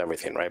against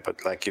everything, right?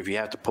 But like if you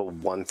have to put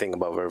one thing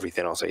above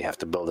everything else that you have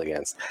to build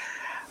against,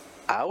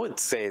 I would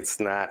say it's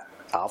not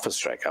Alpha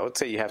Strike. I would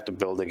say you have to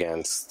build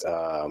against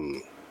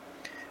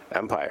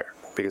Empire,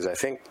 because I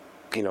think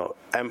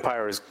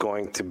Empire is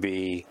going to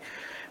be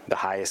the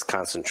highest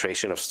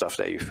concentration of stuff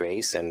that you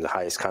face, and the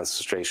highest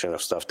concentration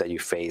of stuff that you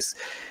face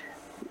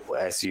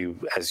as you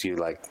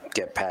like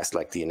get past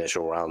like the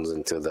initial rounds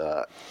into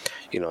the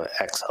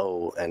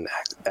XO and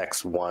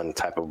X1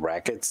 type of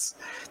brackets.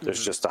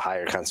 There's just a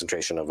higher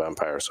concentration of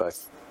Empire. So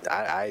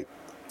I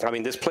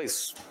mean this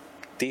plays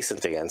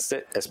decent against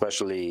it,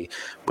 especially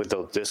with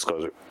those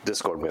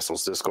Discord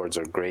missiles. Discords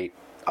are great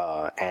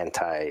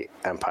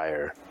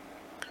anti-Empire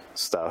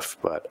stuff,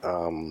 but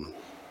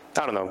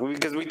I don't know,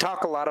 because we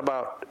talk a lot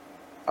about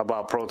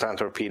proton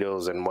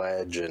torpedoes and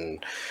Wedge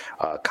and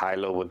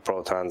Kylo with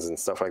protons and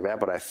stuff like that,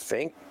 but I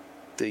think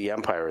the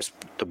Empire is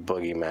the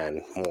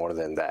boogeyman more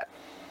than that.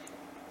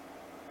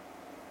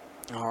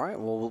 All right,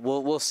 well,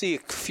 we'll see a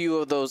few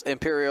of those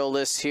Imperial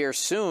lists here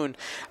soon,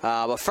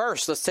 but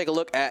first, let's take a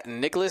look at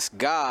Nicholas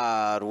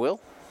God. Will?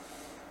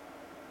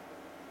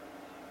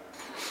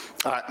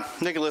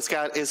 Nicholas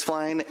God is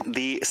flying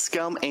the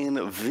Scum and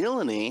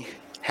Villainy.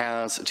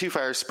 Has 2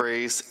 fire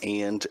sprays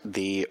and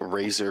the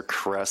Razor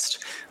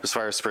Crest. Those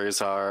fire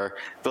sprays are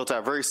built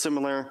out very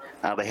similar.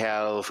 They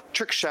have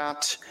Trick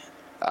Shot,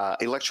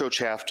 Electro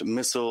Shaft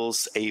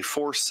Missiles, a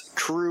Force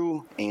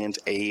Crew, and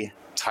a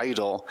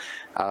Title.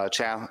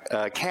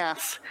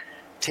 Kath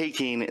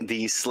taking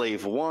the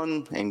Slave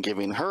 1 and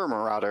giving her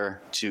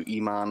Marauder to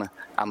Iman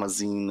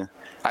Amazin.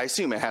 I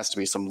assume it has to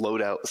be some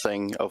loadout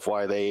thing of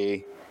why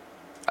they...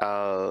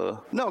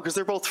 no, because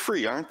they're both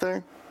free, aren't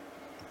they?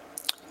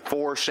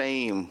 For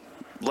shame.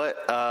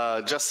 let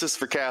Justice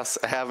for Cass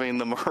having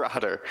the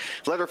Marauder.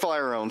 Let her fly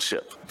her own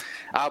ship.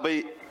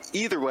 But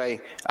either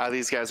way,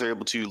 these guys are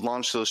able to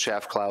launch those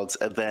shaft clouds,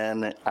 and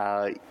then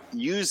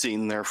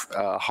using their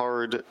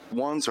hard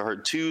 1s or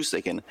hard 2s,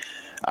 they can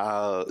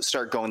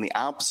start going the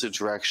opposite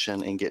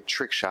direction and get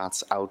trick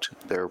shots out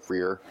their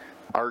rear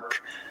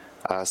arc.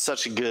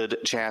 Such a good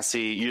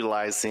chassis,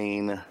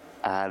 utilizing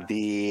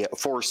the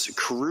Force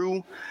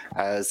crew,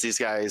 as these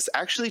guys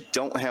actually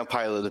don't have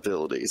pilot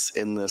abilities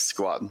in this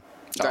squad.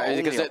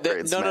 Right,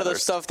 because none of the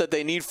stuff that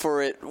they need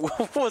for it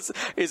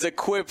is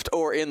equipped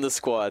or in the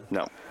squad.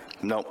 No,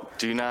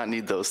 do not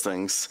need those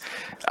things.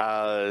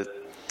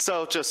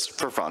 So just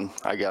for fun,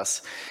 I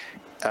guess,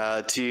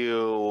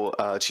 to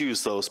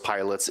choose those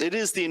pilots. It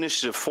is the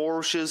Initiative 4,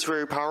 which is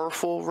very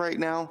powerful right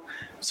now,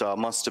 so it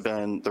must have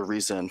been the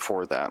reason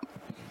for that.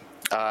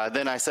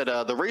 Then I said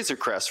the Razor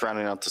Crest,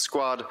 rounding out the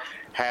squad,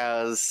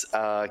 has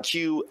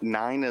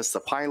Q9 as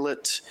the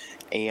pilot,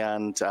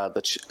 and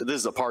this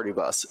is a party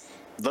bus.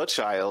 The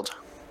Child,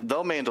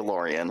 the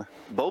Mandalorian,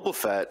 Boba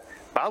Fett,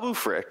 Babu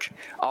Frick,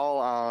 all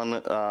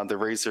on the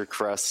Razor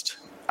Crest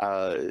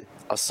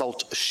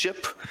assault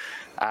ship.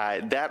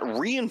 That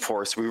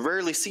reinforced, we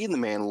rarely see the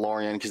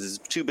Mandalorian because it's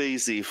too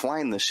busy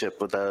flying the ship,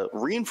 but the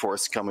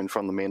reinforced coming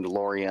from the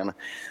Mandalorian,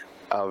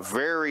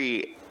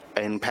 very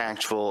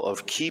impactful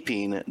of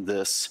keeping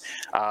this,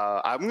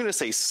 I'm going to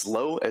say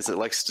slow, as it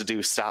likes to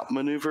do stop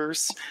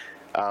maneuvers,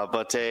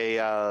 but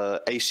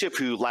a ship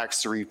who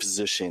lacks to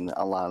reposition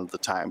a lot of the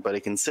time. But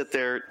it can sit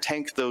there,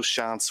 tank those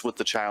shots with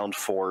the Child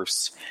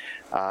Force,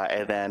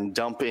 and then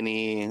dump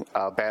any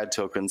bad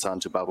tokens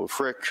onto Babu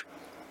Frick.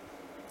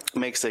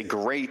 Makes a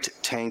great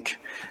tank,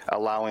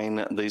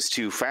 allowing these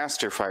 2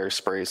 faster fire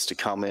sprays to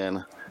come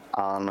in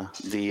on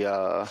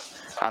the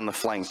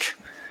flank.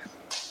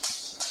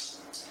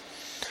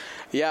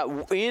 Yeah,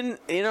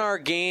 in our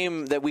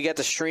game that we got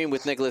to stream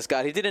with Nicholas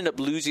Scott, he did end up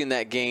losing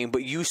that game,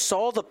 but you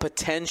saw the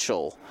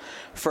potential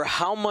for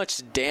how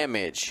much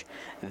damage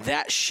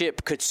that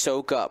ship could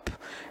soak up.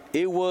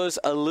 It was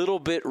a little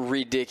bit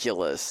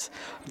ridiculous,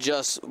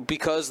 just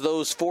because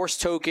those Force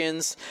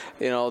tokens,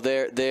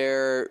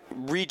 they're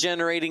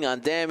regenerating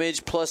on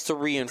damage, plus the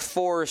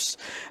reinforce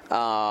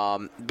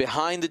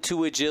behind the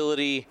 2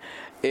 agility.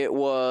 It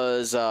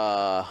was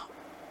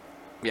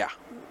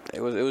It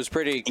was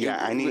pretty.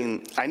 Yeah, I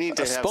need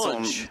to have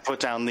someone put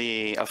down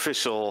the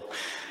official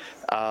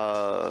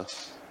amount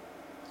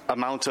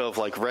of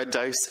red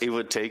dice it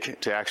would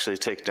take to actually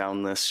take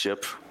down this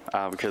ship,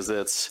 because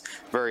it's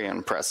very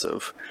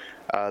impressive.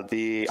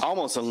 The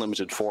almost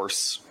unlimited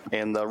force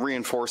and the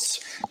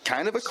reinforce,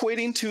 kind of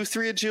equating to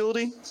 3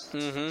 agility,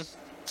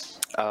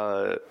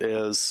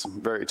 is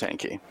very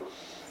tanky.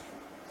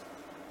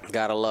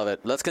 Gotta love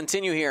it. Let's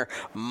continue here.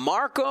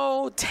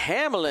 Marco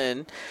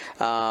Tamlin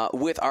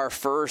with our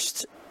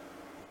first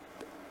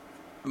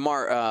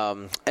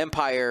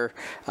Empire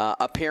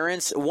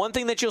appearance. One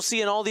thing that you'll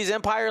see in all these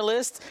Empire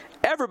lists,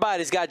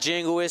 everybody's got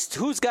Jingoist.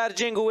 Who's got a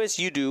Jingoist?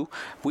 You do.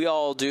 We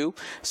all do.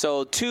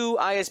 So 2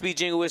 ISB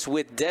Jingoists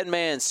with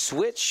Deadman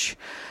Switch.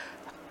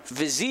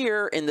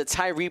 Vizier in the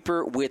TIE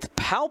Reaper with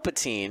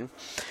Palpatine.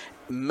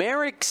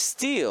 Merrick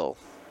Steele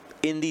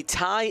in the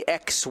TIE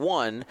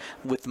X1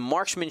 with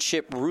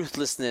Marksmanship,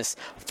 Ruthlessness,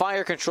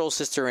 Fire Control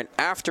Sister, and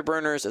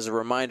Afterburners. As a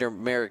reminder,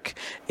 Merrick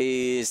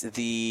is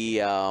the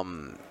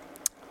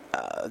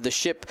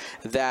ship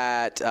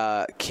that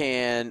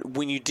can,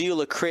 when you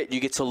deal a crit, you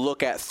get to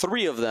look at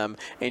 3 of them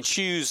and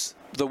choose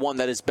the one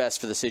that is best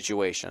for the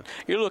situation.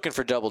 You're looking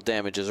for double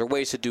damages or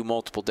ways to do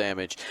multiple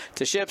damage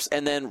to ships.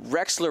 And then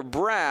Rexler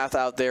Brath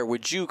out there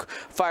with Juke,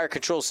 Fire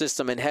Control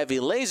System, and Heavy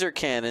Laser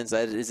Cannons.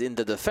 That is in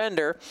the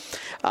Defender.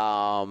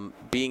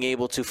 Being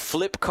able to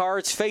flip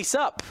cards face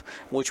up,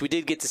 which we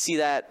did get to see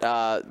that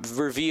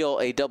reveal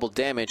a double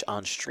damage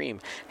on stream.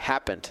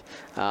 Happened.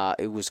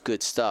 It was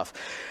good stuff.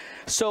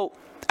 So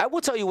I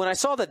will tell you, when I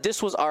saw that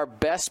this was our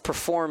best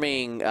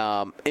performing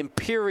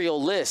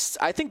Imperial list,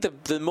 I think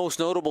the most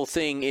notable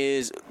thing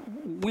is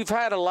we've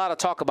had a lot of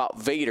talk about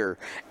Vader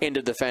in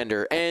the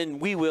Defender,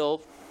 and we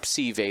will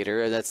see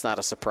Vader, and that's not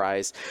a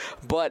surprise.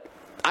 But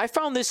I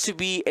found this to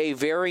be a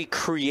very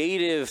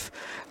creative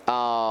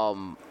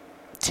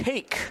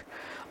take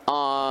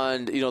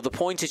on the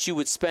points that you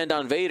would spend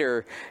on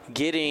Vader,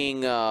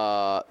 getting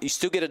you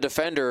still get a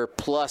Defender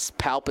plus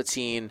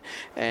Palpatine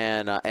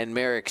and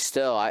Merrick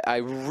still. I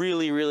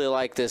really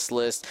like this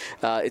list.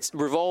 It's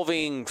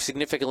revolving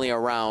significantly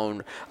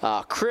around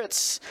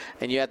crits,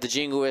 and you have the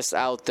Jingoists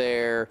out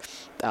there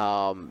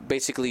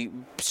basically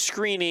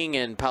screening,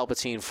 and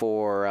Palpatine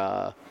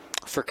for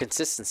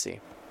consistency.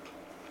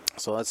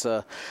 So that's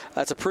a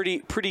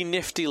pretty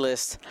nifty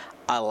list.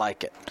 I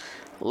like it.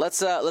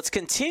 Let's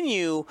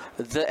continue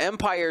the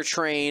Empire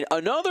train.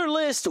 Another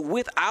list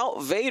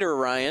without Vader,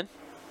 Ryan.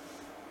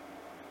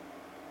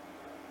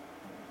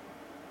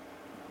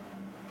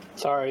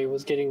 Sorry, I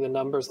was getting the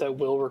numbers that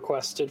Will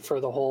requested for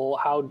the whole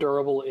how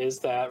durable is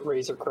that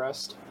Razor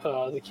Crest, the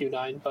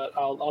Q9, but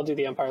I'll do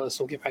the Empire list.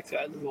 We'll get back to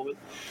that in a moment.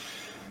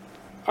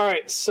 All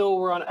right, so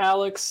we're on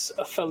Alex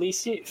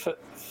Feliciano.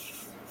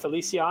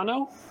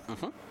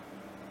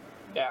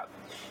 Yeah.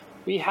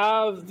 We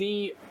have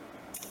the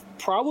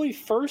probably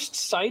first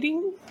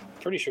sighting,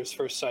 pretty sure it's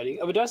first sighting,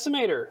 of a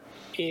Decimator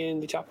in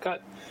the top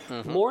cut.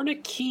 Morna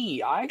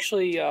Key. I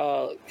actually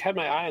had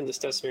my eye on this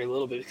Decimator a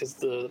little bit because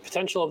the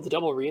potential of the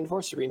double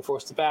reinforce, to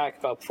reinforce the back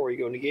about before you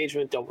go into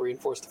engagement, double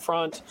reinforce the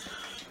front,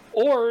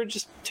 or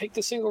just take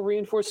the single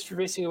reinforce if you're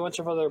facing a bunch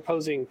of other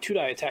opposing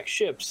 2-die attack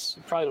ships.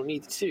 You probably don't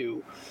need the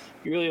 2.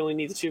 You really only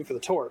need the 2 for the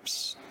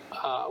torps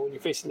when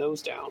you're facing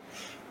those down.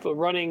 But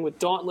running with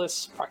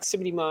Dauntless,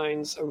 Proximity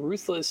Mines, a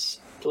Ruthless,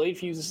 Blade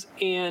Fuses,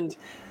 and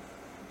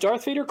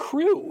Darth Vader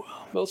crew.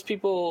 Most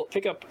people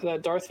pick up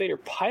that Darth Vader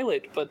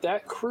pilot, but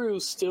that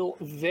crew's still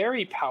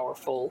very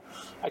powerful.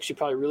 Actually,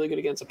 probably really good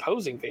against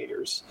opposing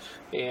Vaders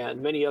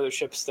and many other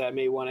ships that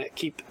may want to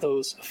keep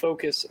those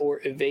focus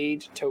or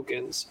evade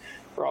tokens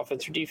for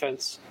offense or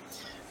defense.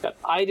 Got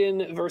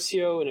Iden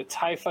Versio and a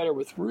TIE Fighter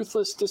with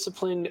Ruthless,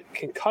 Disciplined,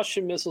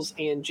 Concussion Missiles,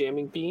 and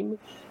Jamming Beam.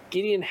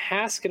 Gideon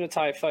Hask and a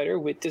TIE Fighter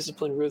with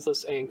Disciplined,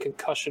 Ruthless, and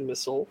Concussion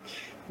Missile.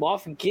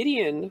 Moff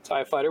Gideon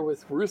TIE Fighter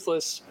with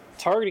Ruthless,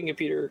 Targeting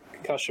Computer,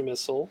 Concussion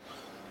Missile.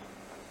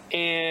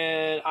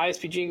 And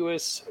ISP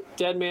Jingoist,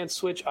 Deadman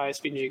Switch,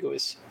 ISP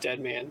Jingoist,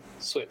 Deadman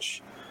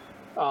Switch.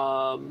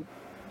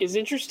 It's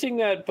interesting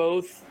that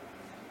both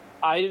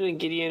Iden and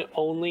Gideon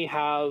only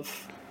have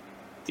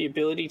the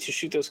ability to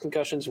shoot those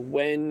concussions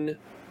when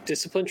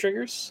discipline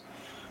triggers.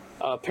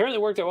 Apparently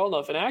worked out well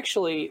enough. And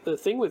actually, the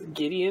thing with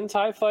Gideon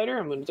TIE Fighter,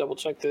 I'm going to double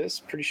check this,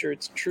 pretty sure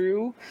it's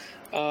true,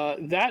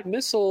 that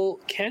missile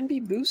can be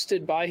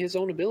boosted by his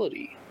own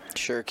ability.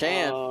 Sure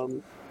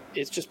can.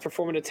 It's just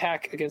perform an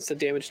attack against the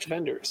damaged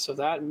defenders. So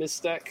that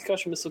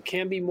concussion missile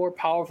can be more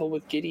powerful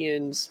with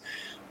Gideon's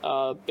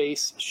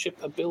base ship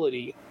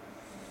ability.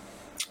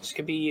 This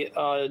could be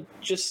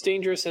just as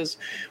dangerous as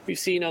we've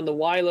seen on the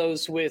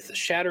Wylos with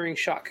Shattering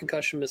Shot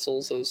concussion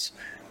missiles, those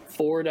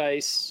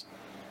 4-dice,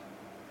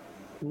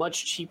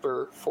 much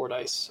cheaper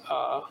 4-dice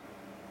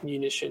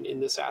munition in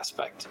this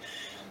aspect.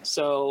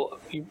 So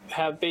you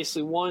have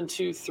basically 1,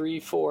 2, 3,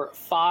 4,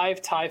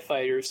 5 TIE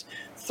Fighters,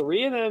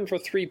 3 of them for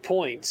 3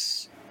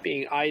 points,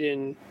 being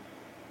Iden,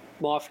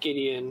 Moff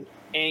Gideon,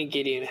 and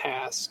Gideon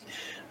Hask.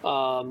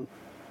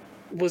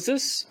 Was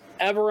this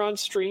ever on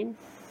stream?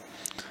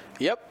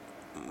 Yep,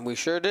 we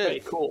sure did. Very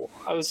cool.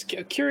 I was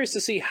curious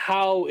to see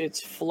how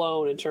it's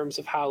flown in terms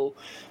of how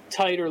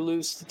tight or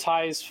loose the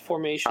TIE's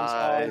formations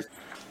are.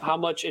 How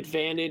much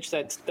advantage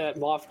that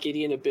Moff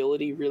Gideon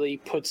ability really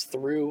puts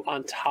through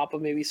on top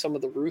of maybe some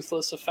of the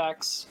Ruthless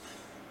effects.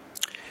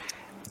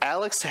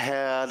 Alex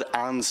had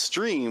on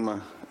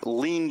stream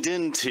leaned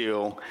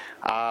into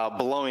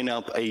blowing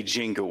up a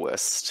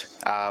Jingoist.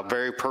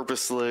 Very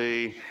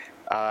purposely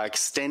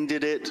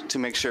extended it to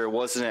make sure it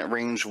wasn't at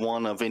range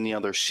 1 of any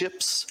other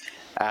ships.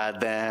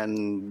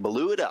 Then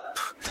blew it up.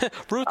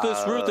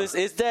 Ruthless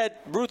is dead.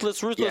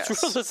 Ruthless.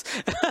 Yes.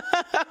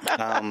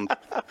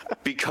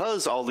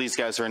 Because all these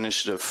guys are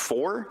initiative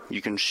 4,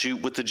 you can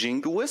shoot with the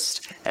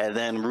Jingoist, and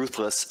then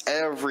Ruthless,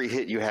 every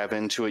hit you have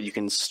into it, you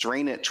can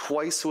strain it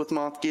twice with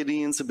Moff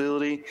Gideon's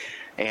ability,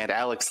 and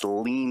Alex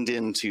leaned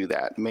into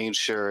that, made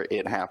sure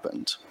it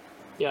happened.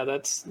 Yeah,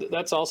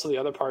 that's also the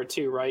other part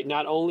too, right?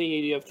 Not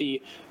only do you have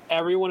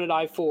everyone at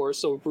I4,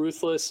 so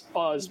Ruthless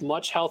as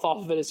much health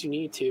off of it as you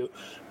need to,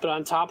 but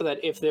on top of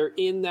that, if they're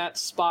in that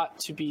spot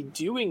to be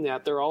doing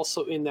that, they're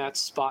also in that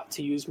spot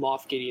to use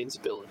Moff Gideon's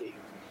ability.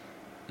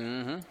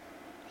 Mm-hmm.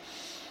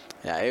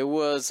 Yeah, it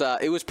was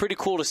pretty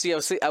cool to see.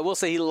 I will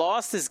say he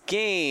lost his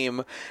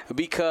game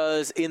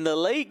because in the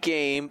late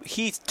game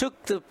he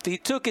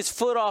took his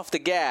foot off the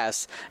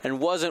gas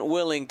and wasn't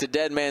willing to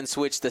deadman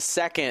switch the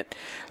second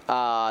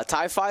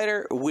TIE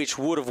Fighter, which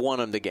would have won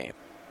him the game.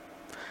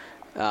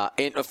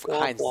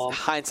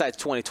 Hindsight's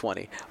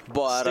 2020,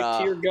 but stick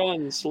to your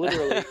guns,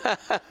 literally.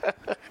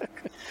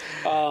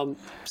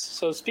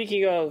 So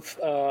speaking of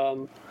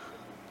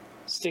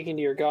sticking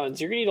to your guns,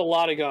 you're gonna need a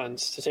lot of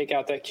guns to take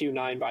out that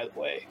Q9. By the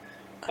way,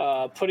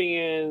 putting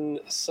in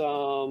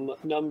some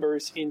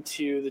numbers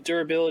into the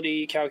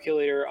durability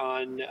calculator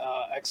on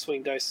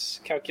X-Wing Dice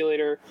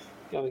Calculator.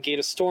 Gate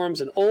of Storm's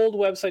an old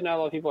website not a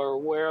lot of people are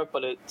aware of,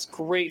 but it's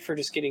great for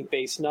just getting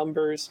base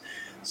numbers.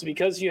 So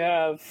because you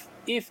have,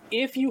 if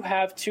you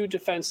have 2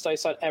 defense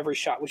dice on every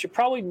shot, which you're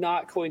probably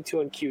not going to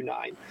on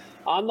Q9,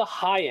 on the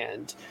high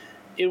end,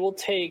 it will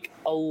take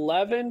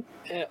 11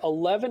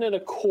 and a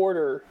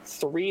quarter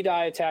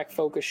 3-die attack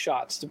focus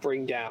shots to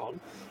bring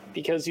down,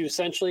 because you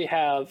essentially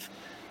have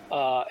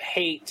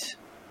hate,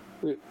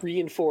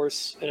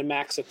 reinforce, and a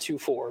max of 2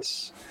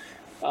 force.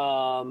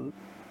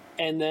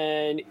 And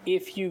then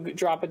if you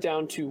drop it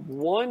down to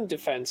 1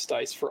 defense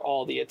dice for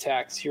all the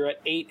attacks, you're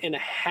at 8.5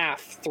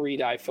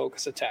 3-die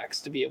focus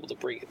attacks to be able to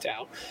bring it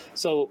down.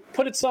 So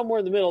put it somewhere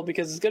in the middle,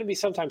 because it's going to be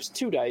sometimes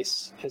 2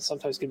 dice and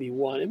sometimes going to be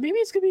 1. And maybe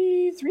it's going to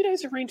be 3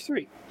 dice at range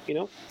 3,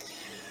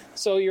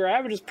 So your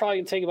average is probably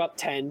going to take about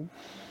 10.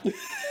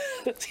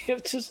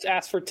 Just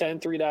ask for 10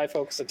 3-die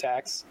focus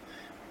attacks.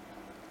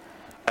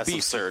 That's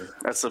absurd.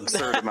 That's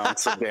absurd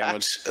amounts of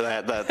damage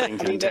that thing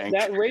can tank.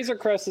 That Razor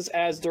Crest is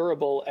as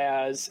durable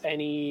as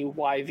any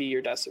YV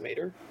or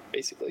Decimator,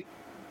 basically.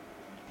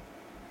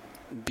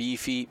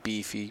 Beefy.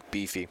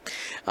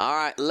 All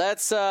right,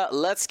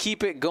 let's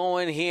keep it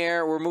going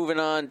here. We're moving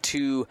on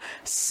to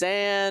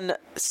Sam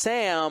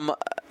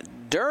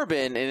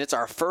Durbin, and it's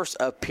our first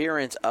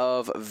appearance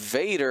of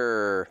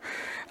Vader.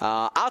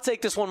 I'll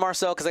take this one,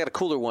 Marcel, because I got a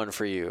cooler one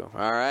for you.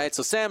 All right,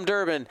 so Sam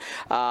Durbin,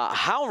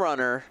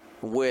 Howlrunner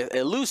with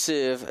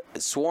elusive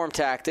swarm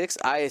tactics,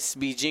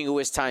 ISB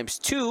Jingoist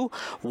 ×2,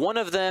 one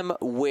of them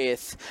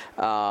with,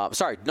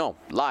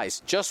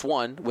 just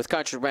one with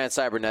contraband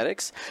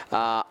cybernetics,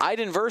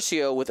 Iden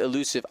Versio with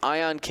elusive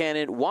ion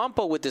cannon,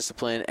 Wampa with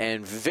discipline,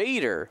 and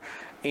Vader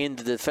in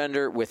the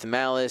defender with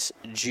malice,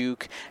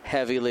 juke,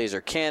 heavy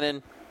laser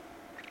cannon.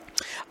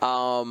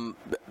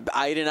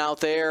 Iden out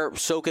there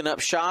soaking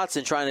up shots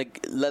and trying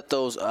to let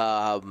those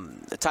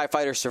TIE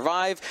fighters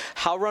survive.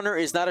 Howlrunner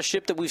is not a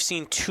ship that we've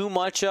seen too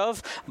much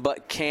of,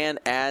 but can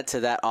add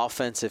to that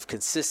offensive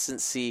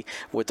consistency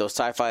with those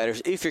TIE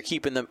fighters if you're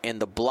keeping them in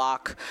the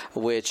block,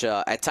 which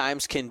at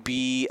times can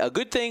be a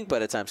good thing,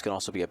 but at times can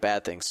also be a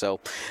bad thing. So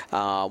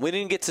we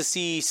didn't get to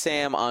see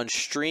Sam on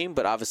stream,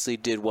 but obviously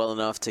did well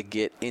enough to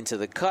get into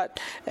the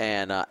cut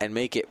and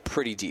make it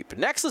pretty deep.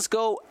 Next, let's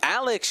go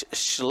Alex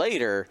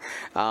Schlater.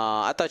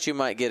 I thought you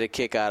might get a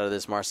kick out of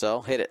this,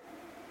 Marcel. Hit it.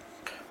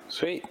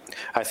 Sweet.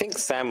 I think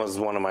Sam was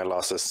one of my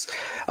losses.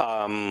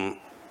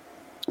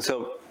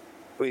 So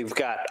we've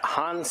got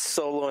Han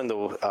Solo in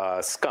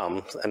the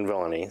Scum and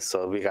Villainy.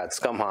 So we got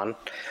Scum Han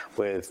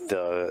with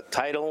the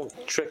title,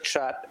 Trick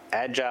Shot,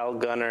 Agile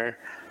Gunner,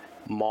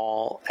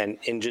 Maul, and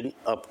Engine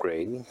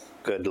Upgrade.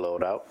 Good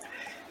loadout.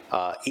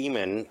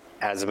 Eamon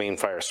as a main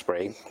fire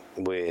spray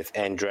with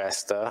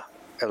Andrasta,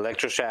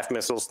 Electroshaft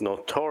Missiles,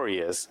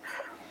 Notorious,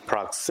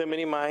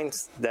 Proximity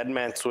Mines,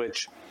 Deadman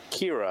Switch,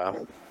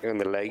 Kira in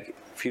the leg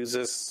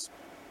fuses.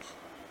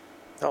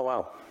 Oh,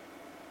 wow.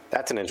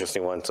 That's an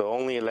interesting one. So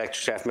only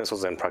Electroshaft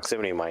Missiles and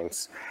Proximity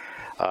Mines.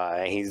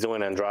 And he's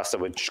doing Andrasta,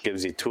 which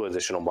gives you 2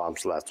 additional bomb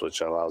slots,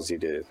 which allows you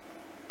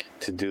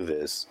to do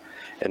this.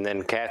 And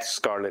then Cat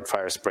Scarlet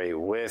Fire Spray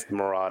with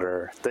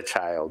Marauder, the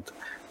Child,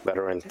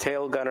 Veteran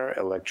Tail Gunner,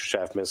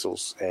 Electroshaft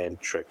Missiles, and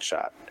Trick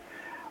Shot.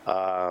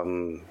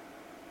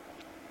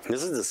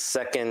 This is the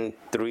second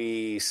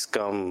 3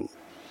 Scum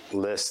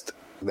list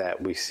that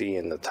we see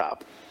in the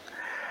top.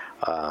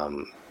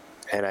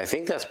 And I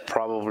think that's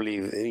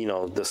probably,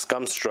 the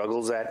Scum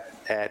struggles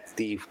at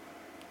the...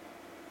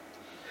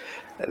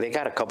 They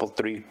got a couple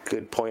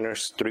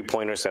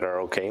 3-pointers that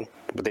are okay,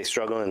 but they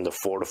struggle in the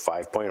 4 to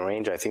 5 point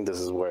range. I think this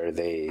is where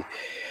they,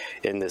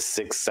 in the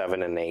 6,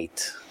 7, and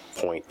 8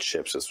 point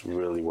ships, is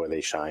really where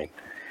they shine.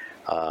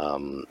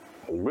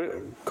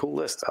 Really cool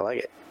list. I like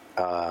it.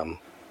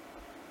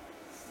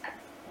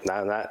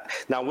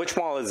 Now, which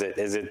Maul is it?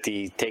 Is it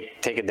the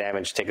take a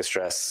damage, take a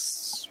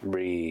stress,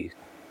 regen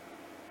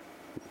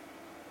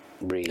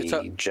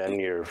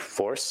your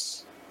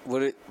force?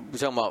 What are we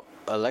talking about?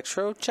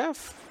 Electro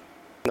Chef?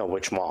 No,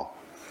 which Maul?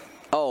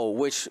 Oh,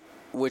 which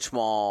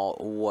Maul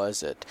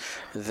was it?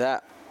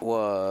 That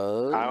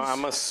was...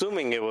 I'm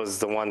assuming it was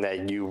the one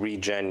that you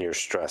regen your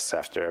stress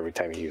after every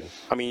time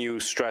you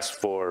stress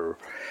for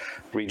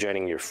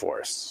regenning your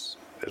force,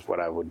 is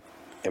what I would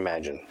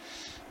imagine.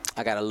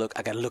 I gotta look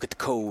at the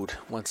code.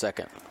 1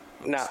 second.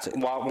 Now,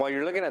 while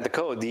you're looking at the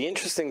code, the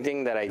interesting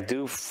thing that I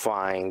do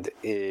find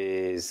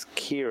is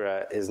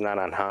Kira is not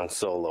on Han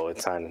Solo;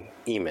 it's on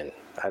Eamon.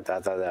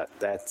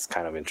 That's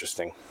kind of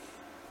interesting.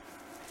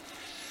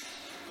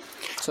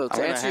 So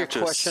to answer your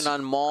question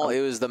on Maul,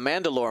 it was the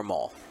Mandalore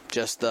Maul,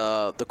 just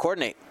the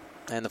coordinate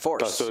and the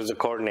force. Oh, so it was a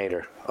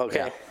coordinator.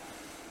 Okay. Yeah.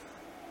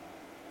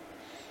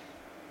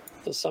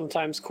 So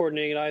sometimes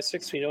coordinating at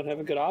I-6 when you don't have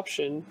a good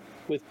option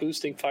with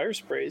boosting fire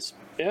sprays.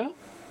 Yeah.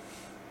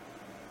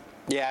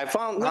 Yeah, I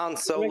found Han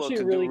Solo to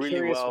do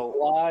really well.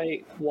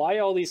 Why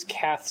all these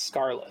Cath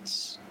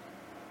Scarlets?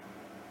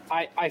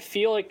 I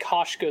feel like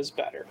Koshka's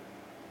better.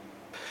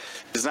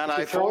 Is not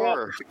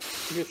I4.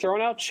 If you're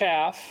throwing out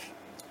chaff,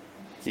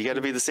 you got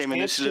to be the same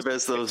initiative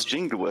as those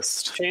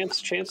Jingoists.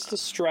 Chance to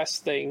stress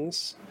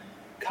things.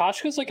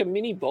 Koshka's like a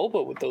mini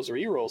Boba with those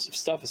rerolls if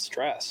stuff is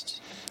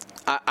stressed.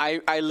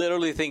 I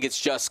literally think it's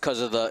just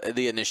because of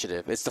the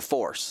initiative. It's the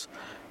force.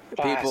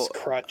 That's a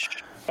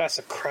crutch. That's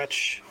a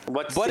crutch.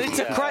 It's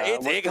a crutch.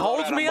 It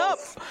holds me up.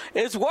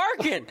 It's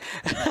working.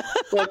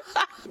 Look,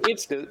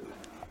 do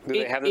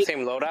they have the same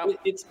loadout?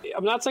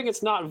 I'm not saying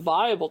it's not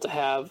viable to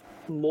have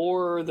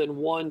more than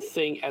one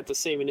thing at the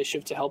same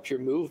initiative to help your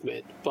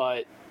movement,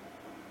 but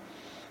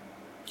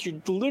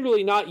you're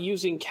literally not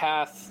using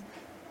Cath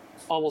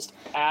almost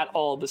at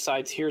all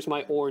besides here's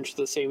my orange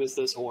the same as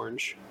this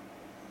orange.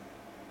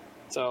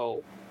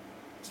 So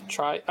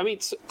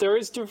there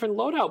is different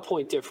loadout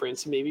point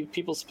difference. Maybe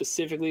people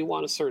specifically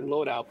want a certain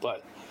loadout,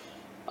 but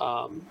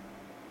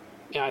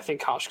I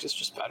think Koshka's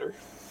just better.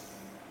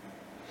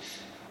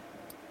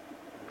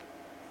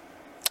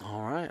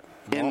 All right.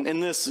 In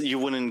this, you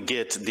wouldn't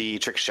get the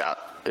trick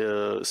shot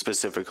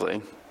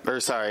specifically. Or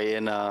sorry,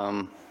 in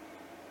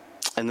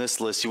in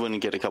this list, you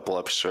wouldn't get a couple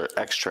extra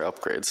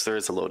upgrades. There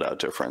is a loadout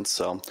difference,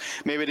 so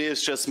maybe it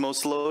is just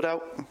most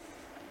loadout.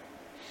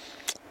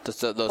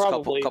 Those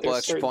Probably couple there's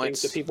extra certain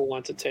points things that people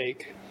want to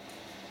take.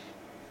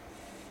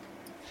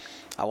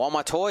 I want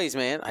my toys,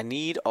 man. I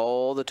need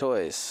all the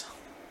toys.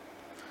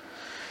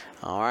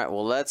 All right,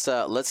 well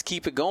let's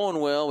keep it going.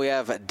 Will we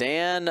have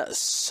Dan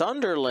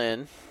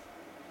Sunderland?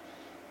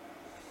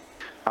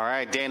 All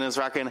right, Dan is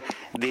rocking.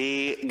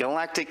 The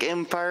Galactic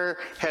Empire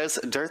has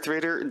Darth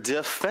Vader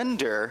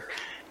Defender,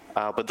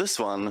 but this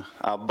one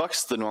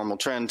bucks the normal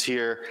trend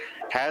here.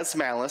 Has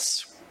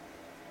Malice,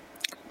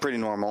 pretty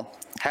normal.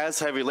 Has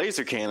Heavy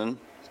Laser Cannon,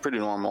 pretty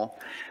normal.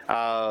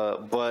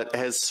 But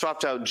has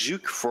swapped out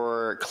Juke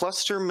for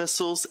Cluster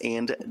Missiles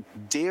and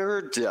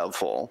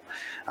Daredevil.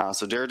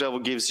 So Daredevil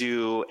gives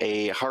you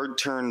a hard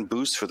turn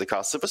boost for the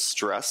cost of a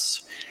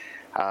stress.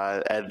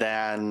 And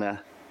then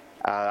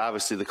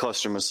obviously the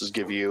cluster missiles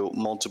give you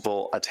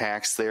multiple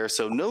attacks there.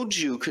 So no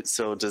Juke,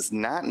 so does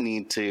not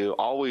need to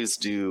always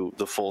do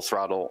the full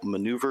throttle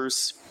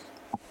maneuvers.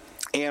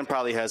 And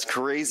probably has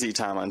crazy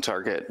time on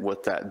target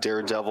with that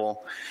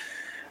Daredevil.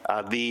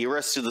 The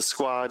rest of the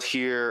squad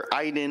here,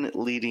 Iden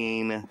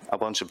leading a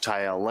bunch of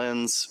Tyel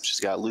Lens. She's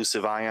got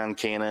Elusive Ion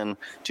Cannon,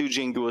 2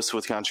 Jinguis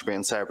with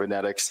Contraband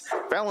Cybernetics,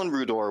 Valen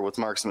Rudor with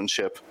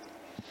Marksmanship,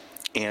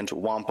 and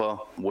Wampa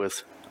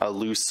with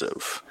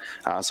Elusive.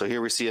 So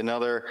here we see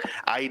another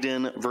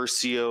Iden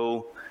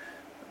Versio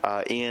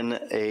in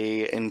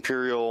a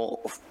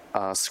Imperial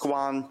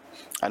squad.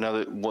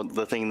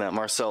 The thing that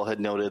Marcel had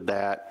noted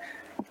that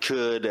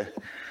could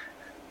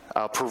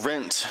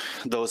prevent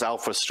those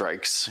alpha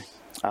strikes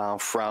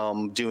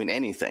from doing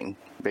anything,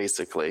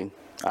 basically.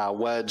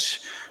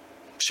 Wedge,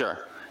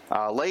 sure.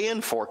 Lay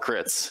in 4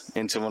 crits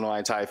into one of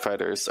my TIE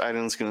fighters.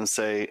 Iden's going to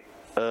say,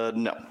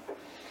 no.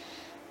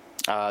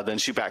 Then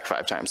shoot back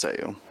 5 times at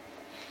you.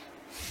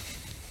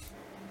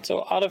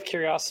 So out of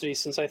curiosity,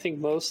 since I think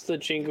most of the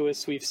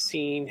Jinguists we've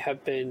seen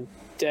have been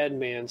Dead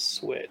Man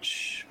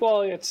Switch.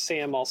 Well,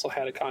 Sam also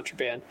had a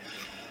Contraband.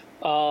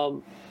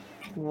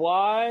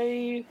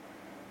 Why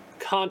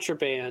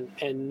Contraband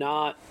and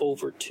not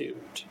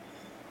Overtuned?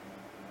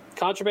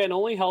 Contraband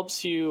only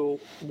helps you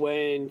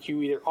when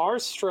you either are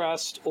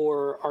stressed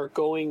or are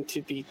going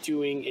to be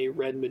doing a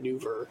red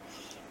maneuver.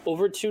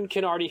 Overtune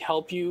can already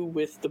help you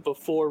with the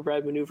before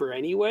red maneuver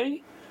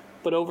anyway,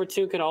 but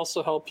Overtune can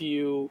also help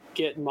you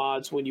get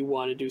mods when you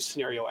want to do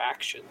scenario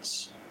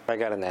actions. I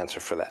got an answer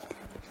for that.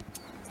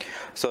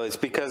 So it's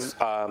because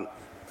the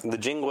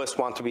Jinguists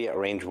want to be at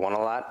range 1 a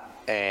lot,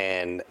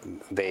 and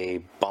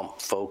they bump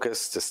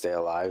focus to stay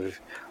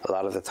alive a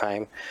lot of the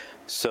time.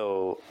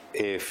 So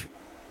if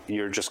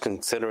you're just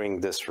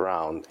considering this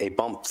round, a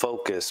bump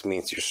focus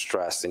means you're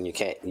stressed and you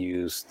can't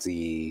use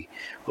the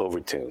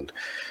Overtuned.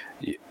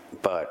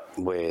 But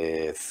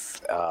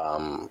with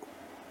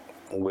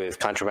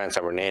Contraband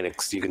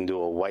Cybernetics, you can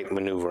do a white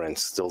maneuver and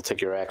still take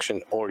your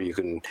action, or you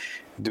can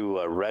do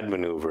a red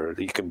maneuver.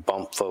 You can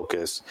bump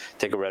focus,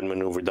 take a red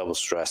maneuver, double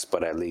stress,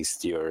 but at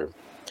least you're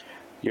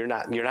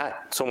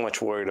not so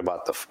much worried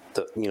about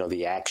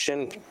the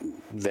action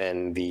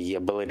than the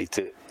ability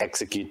to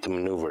execute the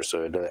maneuver.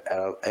 So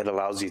it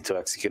allows you to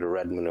execute a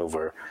red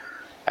maneuver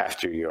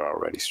after you're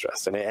already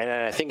stressed, and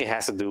I think it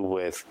has to do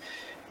with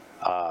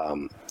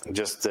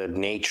just the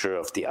nature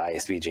of the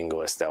ISB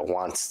Jingoist that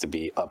wants to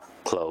be up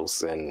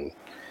close and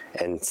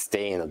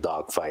stay in a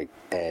dogfight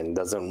and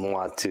doesn't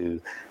want to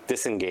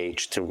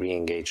disengage to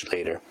re-engage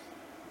later.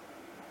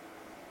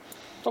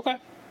 Okay.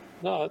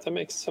 No, some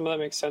of that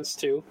makes sense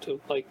too.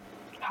 To like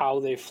how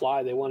they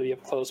fly, they want to be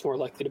up close, more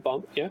likely to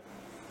bump. Yeah.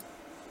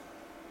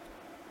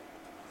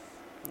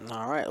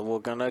 All right, we're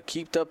gonna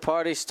keep the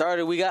party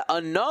started. We got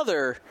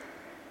another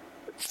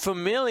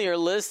familiar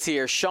list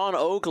here. Sean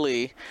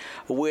Oakley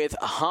with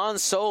Han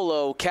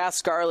Solo, Cass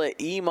Scarlet,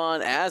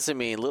 Iman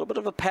Azami. A little bit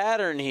of a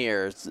pattern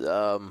here.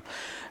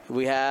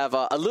 We have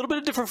a little bit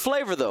of different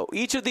flavor, though.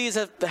 Each of these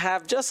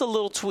have just a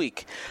little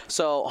tweak.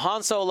 So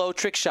Han Solo,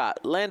 Trick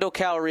Shot, Lando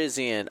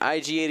Calrissian,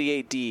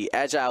 IG-88D,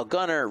 Agile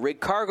Gunner, Rig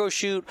Cargo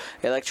Chute,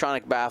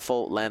 Electronic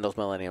Baffle, Lando's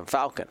Millennium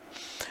Falcon.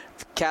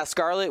 Cass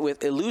Scarlet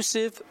with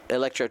Elusive,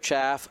 Electro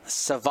Chaff,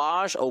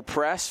 Savage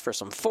Oppress for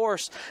some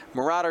force,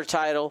 Marauder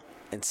Title,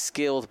 and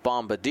Skilled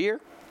Bombardier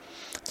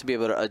to be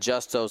able to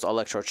adjust those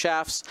Electro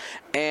Chaffs.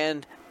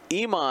 And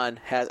Iman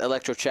has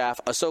Electro Chaff,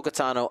 Ahsoka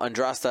Tano,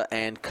 Andrasta,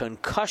 and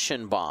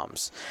Concussion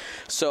Bombs.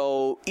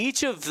 So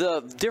each of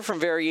the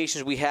different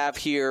variations we have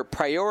here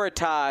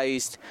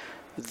prioritized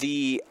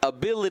the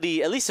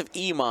ability, at least of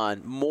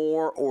Iman,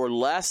 more or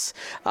less.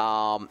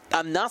 I'm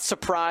not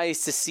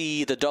surprised to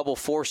see the double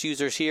force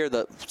users here,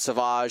 the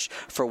Savage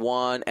for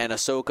one and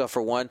Ahsoka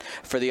for one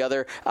for the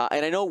other.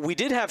 And I know we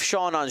did have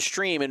Sean on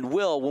stream, and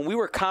Will, when we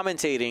were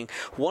commentating,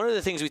 one of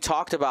the things we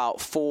talked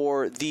about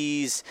for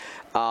these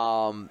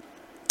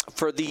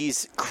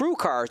crew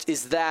cards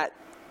is that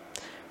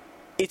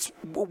it's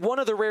one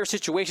of the rare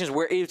situations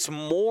where it's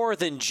more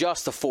than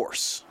just the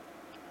force.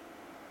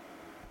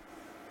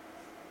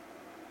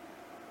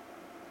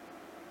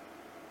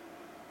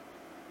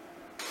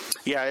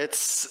 Yeah,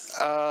 it's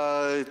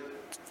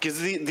Because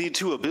the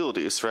two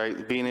abilities,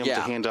 right? Being able to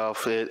Yeah. hand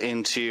off it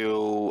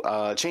into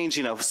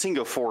changing a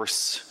single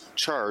force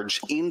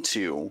charge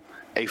into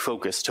a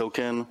focus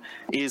token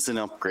is an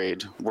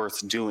upgrade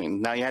worth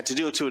doing. Now you have to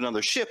do it to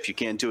another ship. You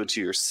can't do it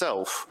to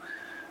yourself.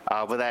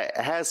 But that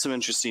has some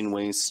interesting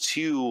ways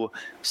to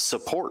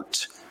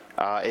support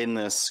in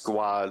this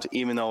squad,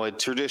 even though it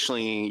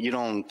traditionally you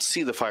don't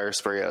see the fire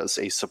spray as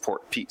a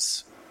support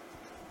piece.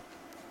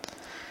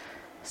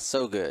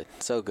 So good,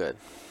 so good.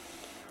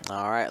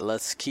 All right,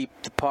 let's keep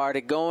the party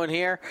going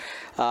here.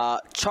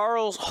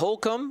 Charles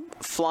Holcomb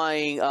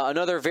flying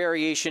another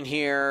variation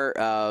here,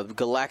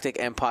 Galactic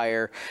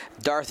Empire,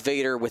 Darth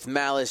Vader with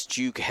Malice,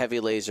 Juke, Heavy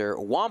Laser,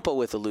 Wampa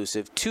with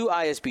Elusive, 2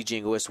 ISB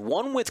Jingoists,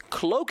 1 with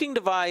Cloaking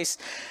Device,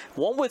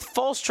 1 with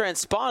False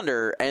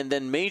Transponder, and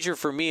then Major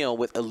Vermeil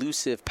with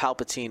Elusive,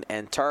 Palpatine,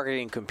 and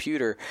Targeting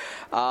Computer.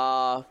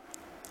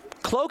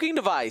 Cloaking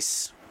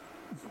Device.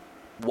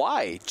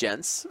 Why,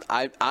 gents?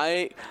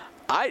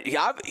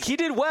 He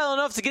did well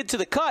enough to get to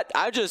the cut.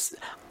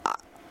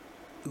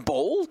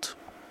 Bold?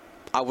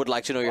 I would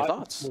like to know your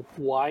thoughts.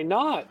 Why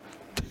not?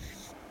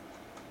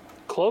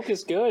 Cloak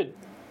is good.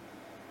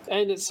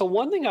 And so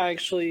one thing I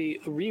actually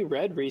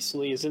reread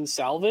recently is in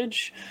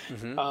Salvage.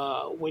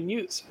 When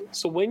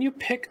you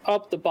pick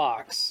up the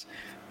box,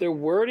 their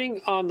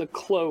wording on the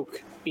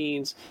cloak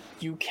means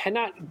you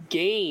cannot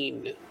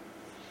gain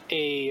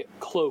a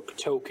cloak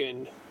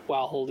token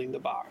while holding the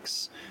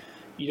box.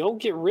 You don't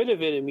get rid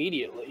of it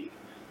immediately.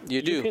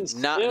 You do.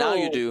 Now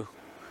you do.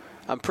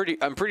 I'm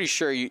pretty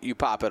sure you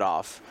pop it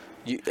off.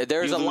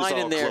 There's You a lose line all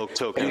in there. cloak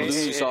tokens. You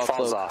lose It all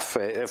falls cloak. off.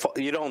 If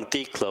you don't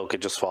decloak,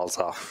 it just falls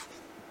off.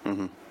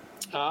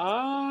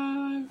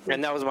 I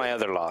And that was my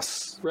other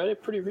loss. read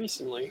it pretty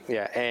recently.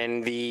 Yeah,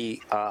 and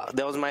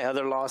that was my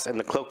other loss, and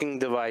the cloaking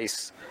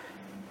device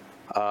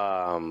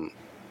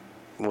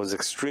was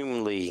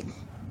extremely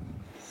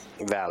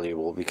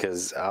valuable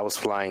because I was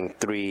flying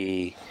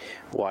 3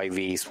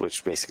 YVs,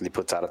 which basically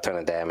puts out a ton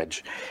of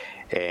damage,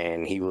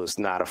 and he was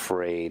not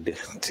afraid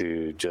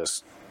to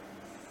just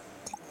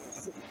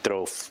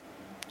throw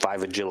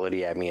 5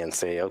 agility at me and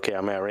say, "Okay,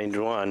 I'm at range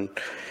 1.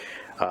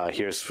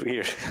 Here,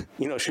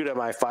 shoot at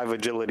my 5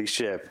 agility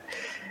ship,"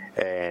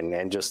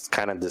 and just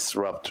kind of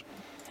disrupt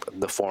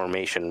the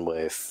formation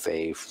with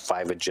a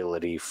 5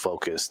 agility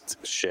focused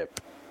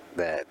ship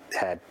that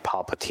had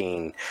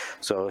Palpatine.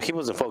 So he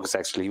wasn't focused,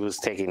 actually. He was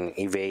taking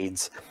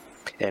evades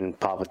and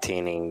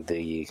Palpatining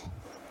the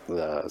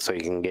so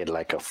you can get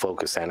like a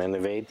focus and an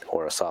evade,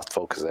 or a soft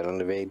focus and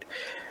an evade.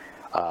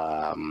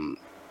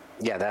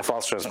 Yeah, that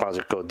false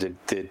transponder code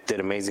did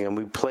amazing. And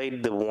we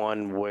played the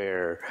one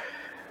where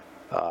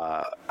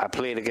I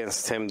played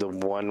against him, the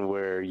one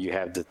where you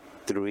have the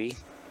 3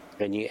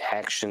 and you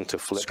action to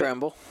flip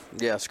Scramble.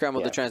 Yeah,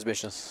 scramble Yeah. the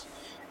transmissions.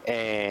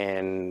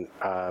 And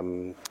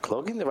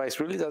cloaking device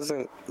really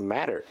doesn't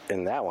matter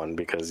in that one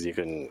because you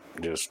can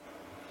just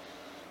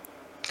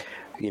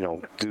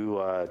do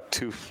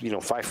 2,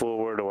 5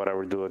 forward or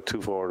whatever, do a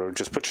 2 forward, or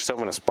just put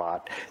yourself in a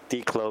spot,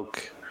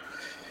 decloak,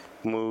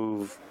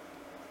 move,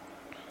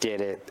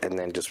 get it, and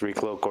then just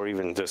recloak, or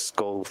even just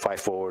go 5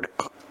 forward,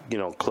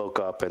 cloak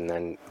up and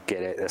then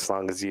get it. As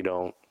long as you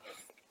don't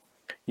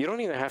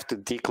even have to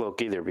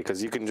decloak either,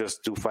 because you can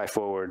just do 5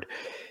 forward.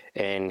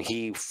 And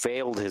he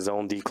failed his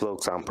own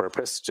decloaks on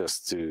purpose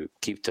just to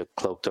keep the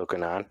cloak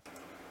token on.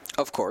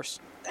 Of course.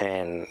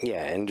 And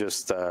yeah, and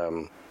just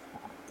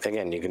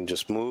again, you can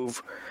just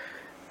move,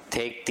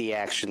 take the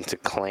action to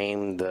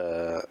claim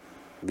the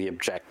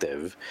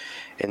objective,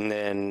 and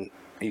then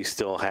you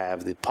still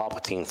have the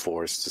Palpatine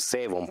force to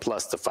save them,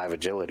 plus the 5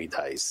 agility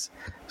dice.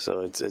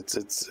 So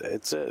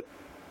it's a.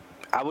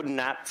 I would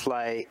not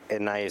fly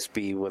an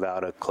ISB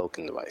without a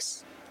cloaking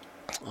device,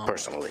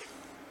 personally.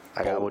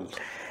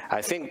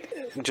 I think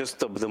just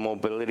the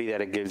mobility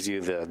that it gives you,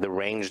 the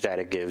range that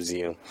it gives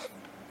you,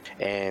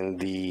 and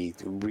the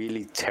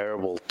really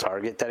terrible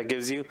target that it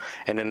gives you.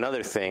 And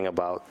another thing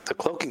about the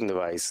cloaking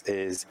device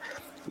is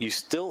you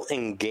still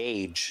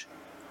engage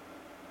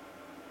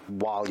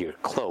while you're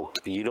cloaked.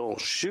 You don't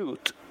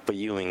shoot, but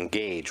you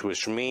engage,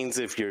 which means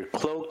if you're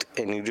cloaked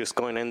and you're just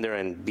going in there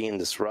and being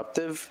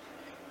disruptive,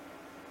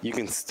 you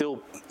can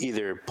still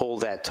either pull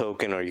that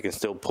token, or you can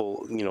still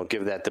pull,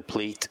 give that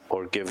deplete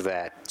or give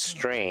that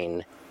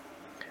strain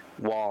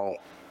while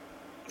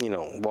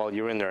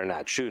you're in there and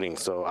not shooting.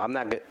 So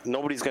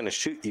nobody's going to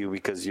shoot you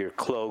because you're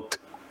cloaked,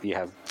 you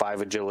have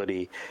 5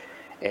 agility,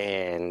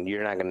 and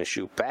you're not going to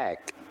shoot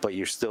back, but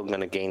you're still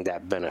going to gain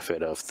that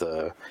benefit of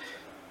the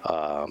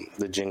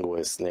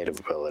Jingoist native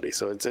ability.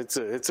 So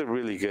it's a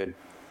really good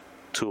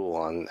tool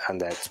on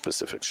that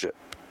specific ship.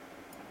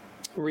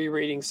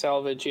 Rereading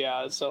Salvage,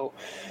 yeah. So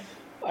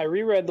I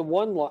reread the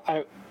one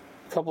a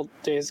couple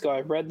days ago.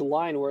 I read the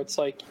line where it's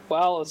like,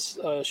 while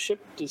a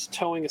ship is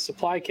towing a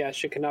supply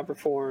cache, it cannot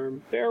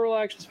perform barrel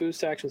actions,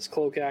 boost actions,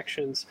 cloak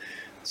actions,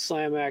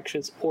 slam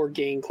actions, or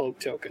gain cloak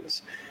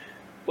tokens.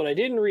 What I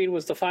didn't read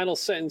was the final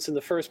sentence in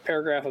the first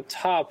paragraph up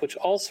top, which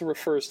also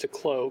refers to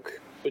cloak.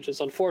 which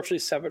is unfortunately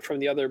separate from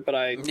the other, but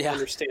I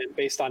understand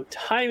based on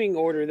timing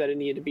order that it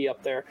needed to be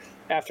up there.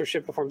 After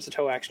ship performs the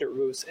tow action, it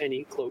removes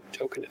any cloak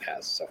token it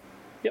has. So,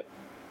 yep.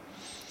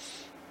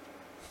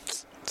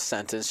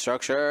 Sentence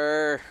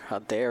structure. How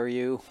dare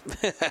you?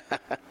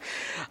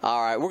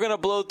 All right, we're going to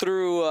blow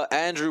through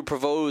Andrew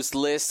Provost's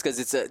list because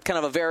it's a kind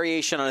of a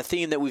variation on a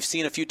theme that we've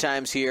seen a few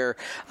times here.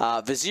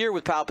 Vizier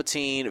with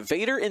Palpatine,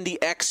 Vader in the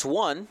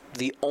X1,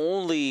 the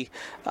only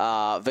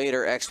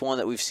Vader X1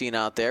 that we've seen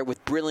out there,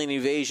 with Brilliant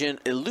Evasion,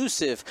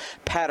 Elusive,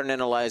 Pattern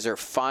Analyzer,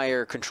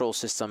 Fire Control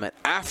System, and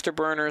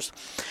Afterburners.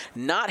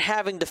 Not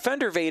having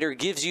Defender Vader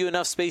gives you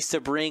enough space to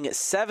bring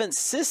Seventh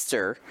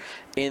Sister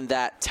in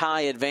that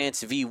TIE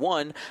Advanced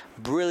V1,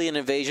 Brilliant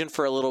Evasion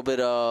for a little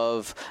bit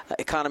of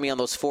economy on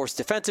those force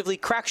defensively,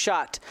 Crack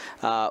Shot,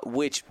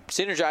 which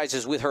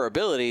synergizes with her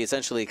ability.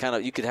 Essentially, kind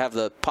of you could have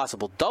the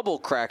possible double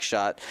Crack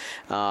Shot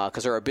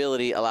because her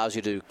ability allows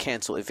you to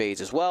cancel evades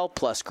as well,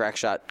 plus Crack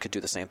Shot could do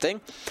the same thing.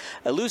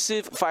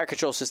 Elusive, Fire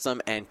Control System,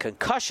 and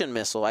Concussion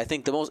Missile. I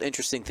think the most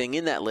interesting thing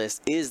in that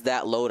list is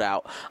that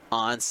loadout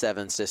on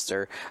Seven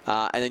Sister.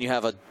 And then you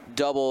have a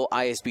double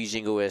ISB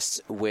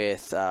Jingoist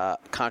with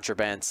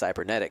Contraband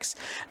Cybernetics.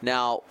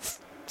 Now,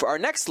 for our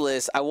next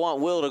list, I want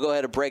Will to go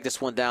ahead and break this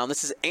one down.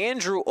 This is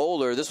Andrew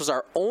Oler. This was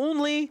our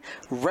only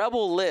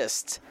Rebel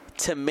list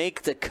to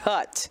make the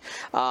cut.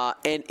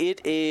 And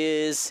it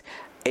is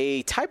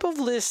a type of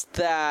list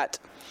that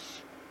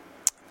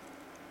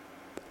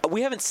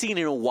we haven't seen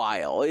in a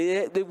while.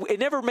 It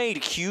never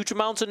made huge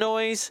amounts of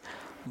noise,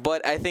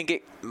 but I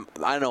think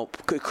I don't know.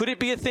 Could it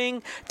be a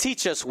thing?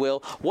 Teach us, Will.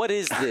 What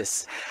is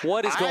this?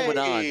 What is going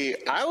on?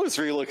 I was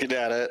re-looking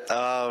at it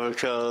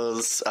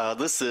because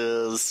this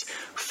is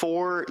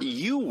 4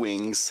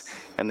 U-Wings,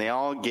 and they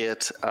all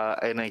get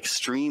an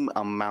extreme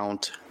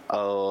amount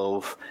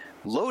of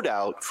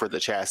loadout for the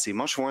chassis,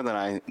 much more than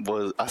I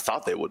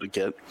thought they would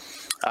get.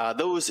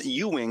 Those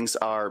U-Wings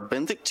are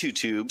Benthic 2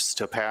 tubes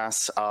to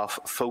pass off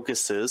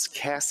focuses,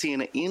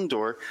 Cassian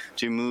Indoor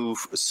to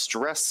move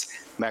stress,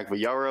 Magva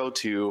Yarrow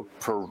to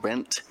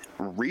prevent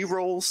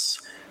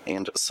rerolls,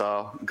 and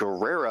Saw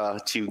Gerrera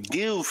to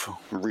give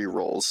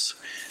rerolls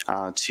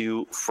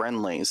to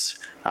friendlies.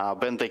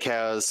 Benthic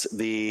has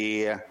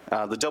the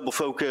double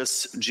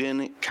focus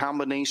Jin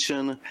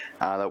combination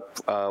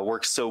that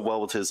works so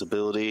well with his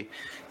ability.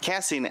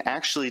 Cassian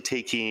actually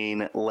taking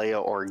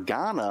Leia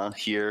Organa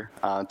here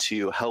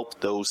to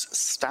help those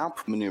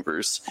stop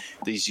maneuvers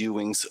these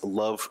U-Wings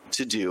love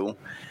to do.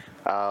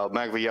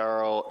 Magva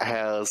Yarrow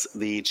has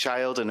the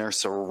Child and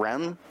Ursa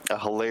Wren, a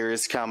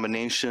hilarious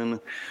combination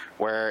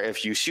where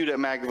if you shoot at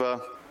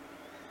Magva,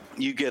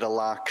 you get a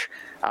lock,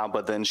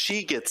 but then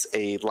she gets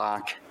a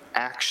lock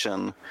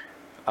action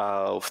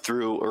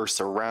through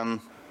Ursa Wren.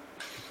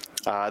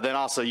 Then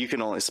also you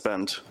can only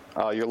spend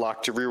your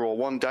lock to reroll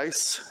 1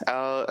 dice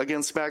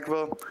against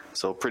Magva,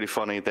 so pretty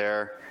funny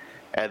there.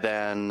 And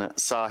then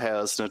Saw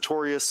has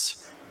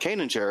Notorious,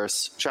 Kanan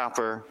Jarrus,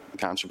 Chopper,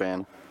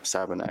 Contraband,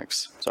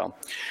 Cybernetics. So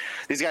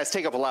these guys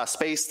take up a lot of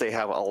space. They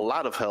have a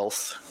lot of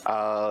health.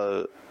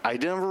 I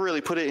never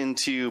really put it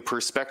into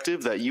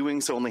perspective that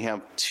U-Wings only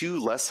have 2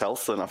 less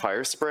health than a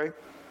Fire Spray.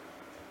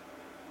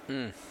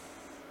 That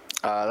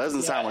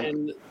doesn't sound like...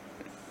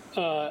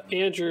 And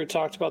Andrew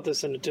talked about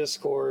this in a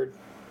Discord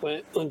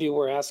when people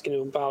were asking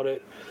him about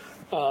it.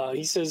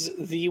 He says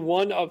the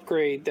one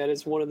upgrade that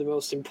is one of the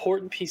most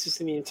important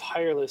pieces in the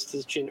entire list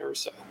is Jyn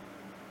Erso.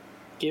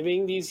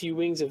 Giving these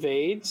U-Wings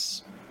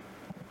evades,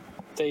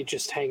 they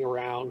just hang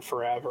around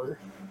forever.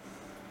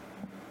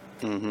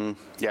 Mm-hmm.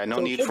 Yeah, no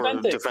need for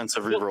Benthic.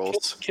 Defensive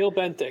rerolls. Kill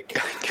Benthic.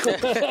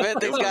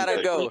 Benthic's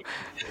gotta go.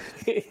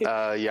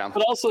 Yeah.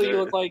 But also, you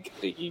look like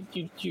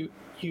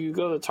you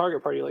go to the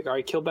target party. You're like, all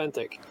right, kill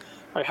Benthic.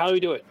 All right, how do we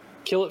do it?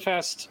 Kill it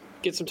fast.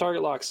 Get some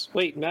target locks.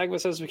 Wait, Magma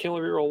says we can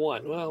only reroll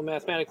 1. Well,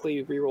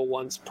 mathematically, reroll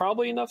 1's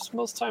probably enough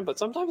most time, but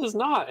sometimes it's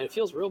not. And it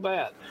feels real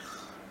bad.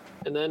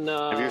 And then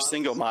if you're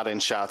single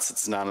modding shots,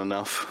 it's not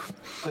enough.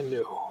 I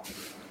know.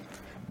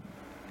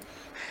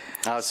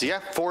 So yeah,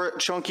 4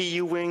 chunky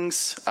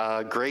U-Wings,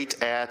 great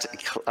at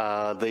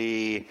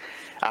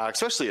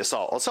especially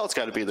Assault. Assault's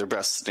got to be their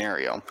best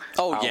scenario.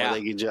 Oh yeah, where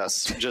they can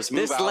just move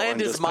this out. This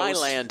land is my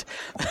land.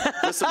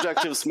 This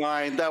objective's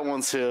mine. That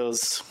one's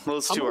his.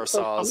 Those 2 are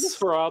Saw's. I'm gonna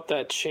throw out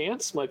that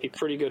chance might be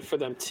pretty good for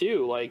them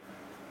too. Like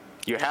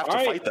you have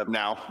to fight them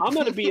now. I'm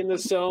gonna be in the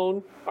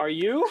zone. Are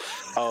you?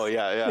 Oh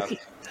yeah.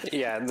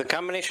 Yeah, the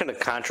combination of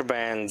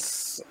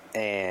Contrabands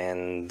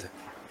and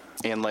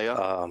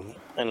Leia.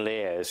 And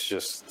Leia is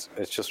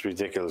just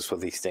ridiculous for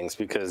these things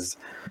because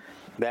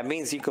that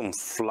means you can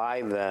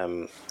fly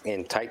them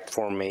in tight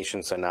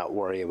formations and not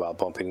worry about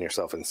bumping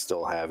yourself and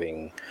still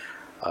having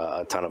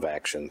a ton of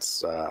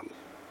actions.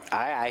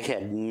 I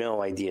had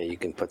no idea you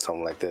can put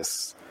something like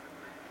this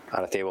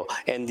on a table.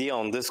 And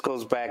Dion, this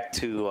goes back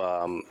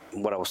to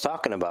what I was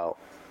talking about,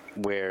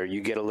 where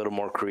you get a little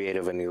more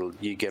creative and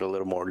you get a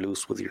little more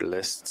loose with your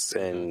lists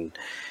in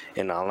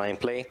online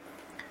play.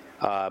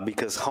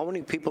 Because how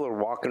many people are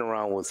walking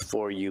around with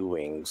 4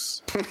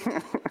 U-Wings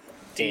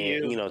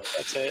And,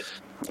 That's it.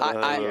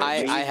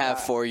 I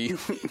have for you.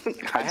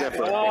 I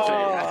definitely.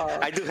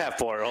 I do have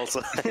 4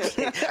 also,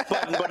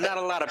 but not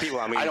a lot of people.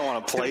 I mean, I don't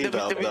want to play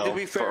them to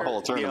be fair, for a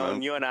whole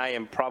tournament. you and I,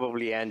 and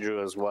probably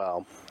Andrew as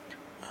well.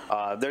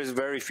 There's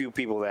very few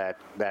people that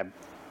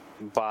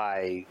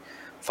buy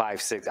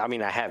 5, 6. I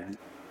mean, I have.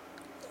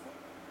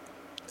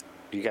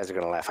 You guys are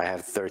gonna laugh. I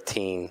have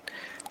 13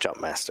 Jump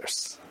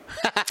Masters.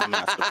 I'm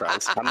not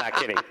surprised. I'm not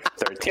kidding.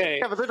 13. Okay.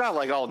 Yeah, but they're not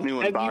like all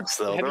new in box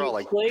though. They're all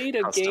like played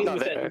a custom. game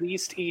with No, at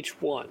least each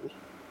one?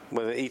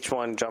 With each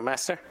one Jump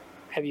Master?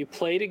 Have you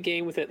played a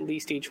game with at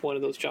least each one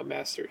of those Jump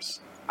Masters?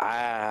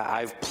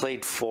 I've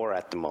played 4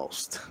 at the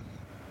most.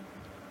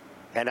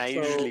 And I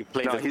So- usually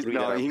play the 3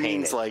 that are he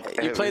means painted.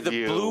 like You play the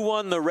review. blue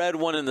one, the red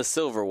one, and the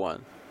silver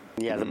one.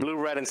 Yeah, the blue,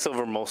 red, and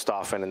silver most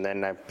often, and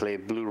then I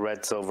played blue,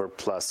 red, silver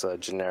plus a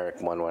generic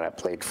one when I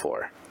played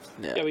 4.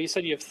 Yeah, but you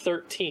said you have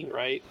 13,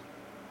 right?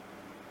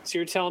 So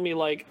you're telling me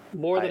like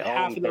more than I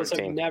half own of those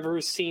 13. have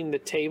never seen the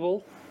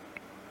table?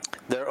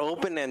 They're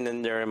open and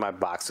then they're in my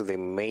box, so they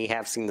may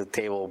have seen the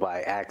table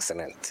by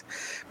accident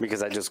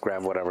because I just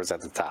grabbed whatever's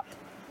at the top.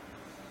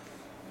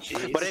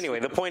 Jeez. But anyway,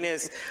 the point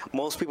is,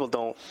 most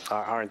people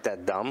aren't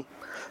that dumb,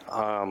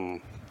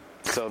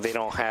 so they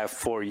don't have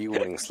 4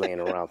 U-wings laying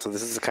around. So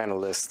this is the kind of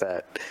list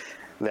that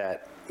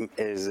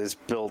is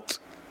built.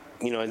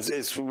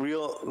 It's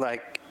real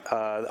like.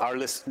 Our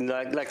list,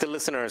 like the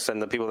listeners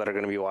and the people that are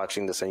going to be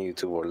watching this on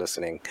YouTube or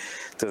listening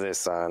to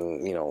this on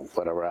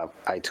whatever app,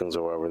 iTunes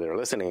or wherever they're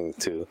listening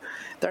to,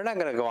 they're not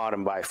going to go out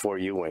and buy 4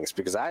 U-wings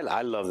because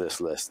I love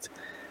this list.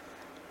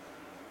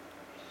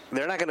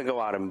 They're not going to go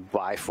out and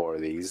buy 4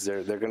 of these.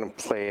 They're going to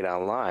play it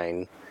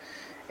online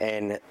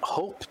and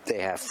hope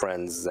they have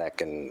friends that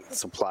can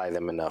supply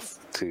them enough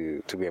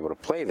to be able to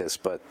play this.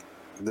 But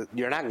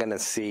you're not going to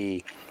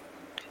see.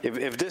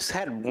 If this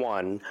had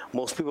won,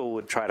 most people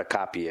would try to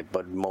copy it,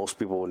 but most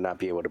people would not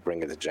be able to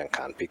bring it to Gen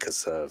Con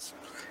because of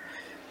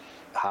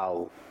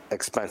how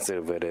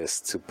expensive it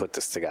is to put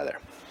this together.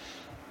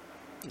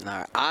 All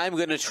right, I'm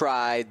going to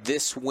try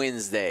this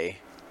Wednesday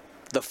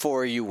the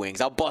 4 U-wings.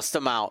 I'll bust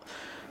them out.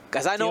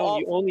 Because I know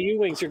You own the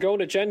U-Wings. You're going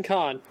to Gen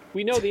Con.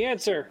 We know the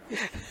answer.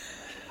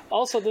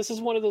 Also, this is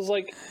one of those,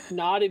 like,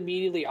 not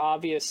immediately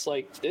obvious,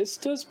 like, this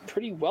does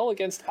pretty well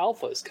against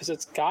alphas because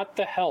it's got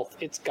the health.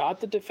 It's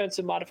got the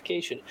defensive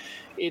modification.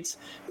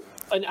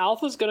 An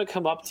alpha's going to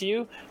come up to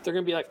you. They're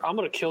going to be like, I'm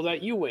going to kill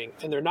that U-Wing.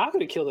 And they're not going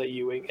to kill that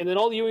U-Wing. And then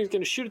all the U-Wings are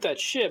going to shoot at that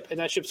ship, and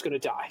that ship's going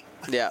to die.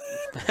 Yeah.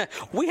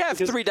 We have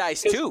 3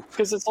 dice, too.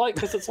 Because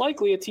it's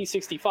likely a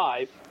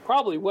T-65,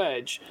 probably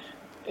Wedge.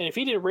 And if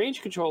he didn't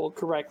range control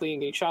correctly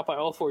and get shot by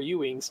all 4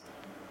 U-Wings,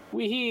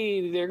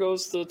 there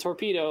goes the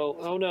torpedo.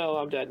 Oh no,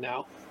 I'm dead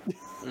now.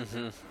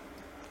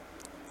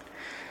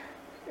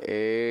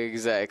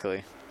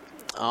 Exactly.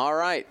 All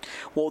right.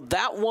 Well,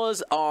 that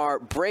was our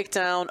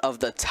breakdown of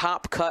the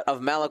top cut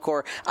of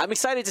Malachor. I'm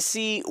excited to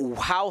see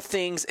how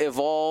things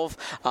evolve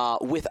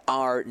with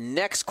our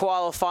next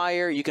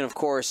qualifier. You can, of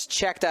course,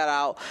 check that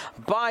out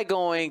by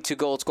going to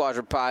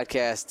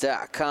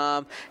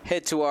goldsquadronpodcast.com.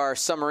 Head to our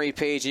summary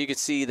page, and you can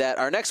see that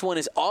our next one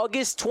is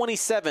August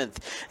 27th,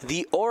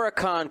 the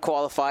Oricon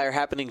qualifier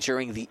happening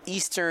during the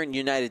Eastern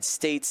United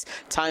States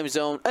time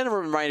zone. And a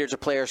reminder to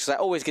players, because I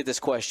always get this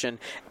question,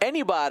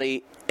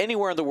 anybody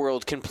anywhere in the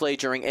world can play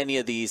during any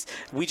of these.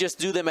 We just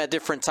do them at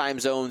different time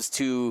zones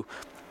to,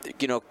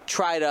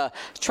 try to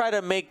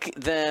make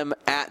them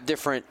at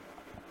different,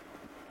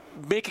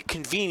 make it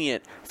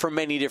convenient for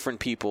many different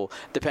people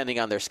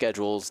depending on their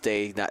schedules,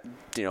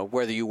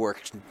 whether you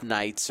work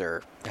nights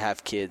or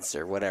have kids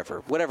or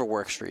whatever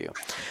works for you.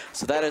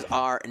 So that is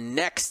our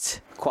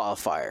next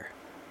qualifier.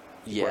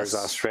 Yes. Where's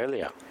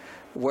Australia?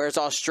 Where's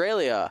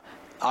Australia?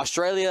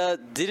 Australia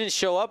didn't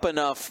show up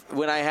enough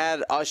when I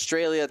had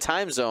Australia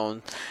time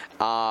zone,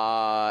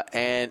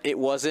 and it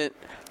wasn't.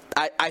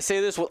 I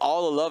say this with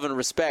all the love and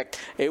respect.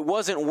 It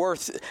wasn't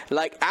worth.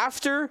 Like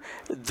after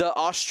the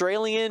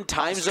Australian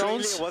time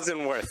zones, it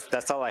wasn't worth.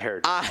 That's all I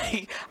heard.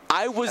 I was That's all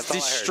I heard.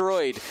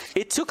 destroyed.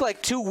 It took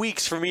like 2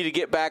 weeks for me to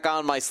get back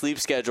on my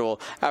sleep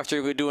schedule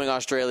after doing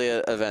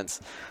Australia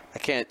events.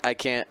 I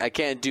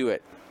can't do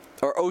it.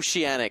 Or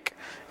oceanic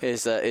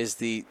is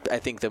the I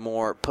think the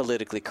more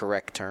politically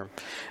correct term.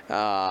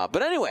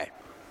 But anyway,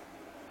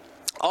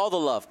 all the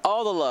love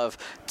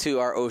to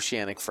our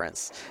oceanic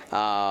friends.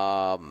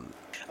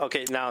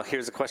 Okay, now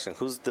here's a question: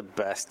 who's the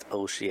best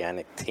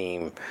oceanic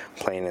team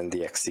playing in the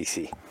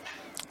XCC?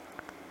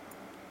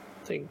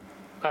 I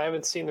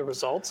haven't seen the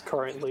results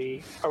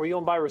currently. Are we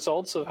going by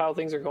results of how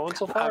things are going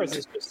so far?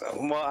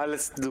 Well,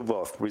 let's do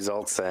both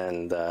results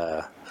and.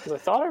 'Cause I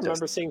thought I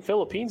remember seeing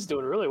Philippines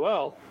doing really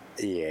well.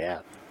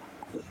 Yeah.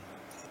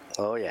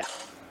 Oh yeah.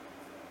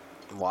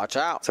 Watch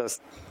out. So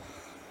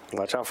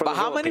watch out for. But the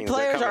how many Philippines. They're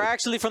players are coming.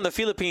 actually from the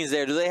Philippines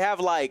there? Do they have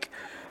like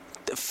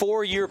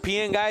 4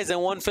 European guys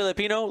and 1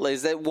 Filipino?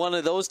 Is that one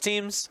of those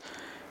teams?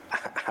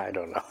 I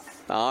don't know.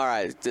 All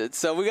right.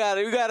 So we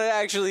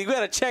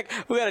gotta check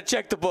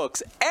the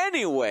books.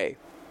 Anyway,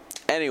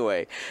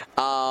 Anyway,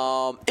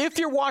 if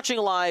you're watching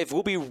live,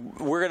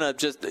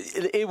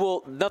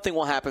 nothing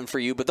will happen for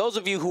you. But those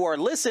of you who are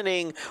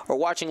listening or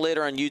watching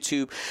later on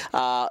YouTube,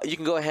 you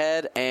can go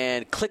ahead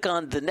and click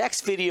on the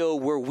next video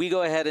where we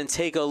go ahead and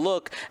take a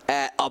look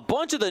at a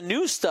bunch of the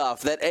new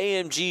stuff that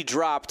AMG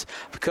dropped,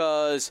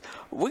 because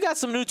we got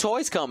some new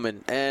toys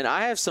coming, and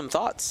I have some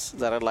thoughts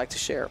that I'd like to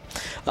share.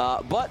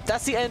 But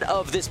that's the end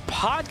of this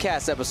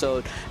podcast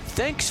episode.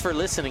 Thanks for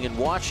listening and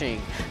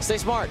watching. Stay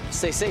smart,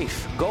 stay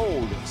safe.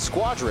 Gold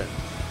Squadron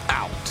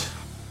out.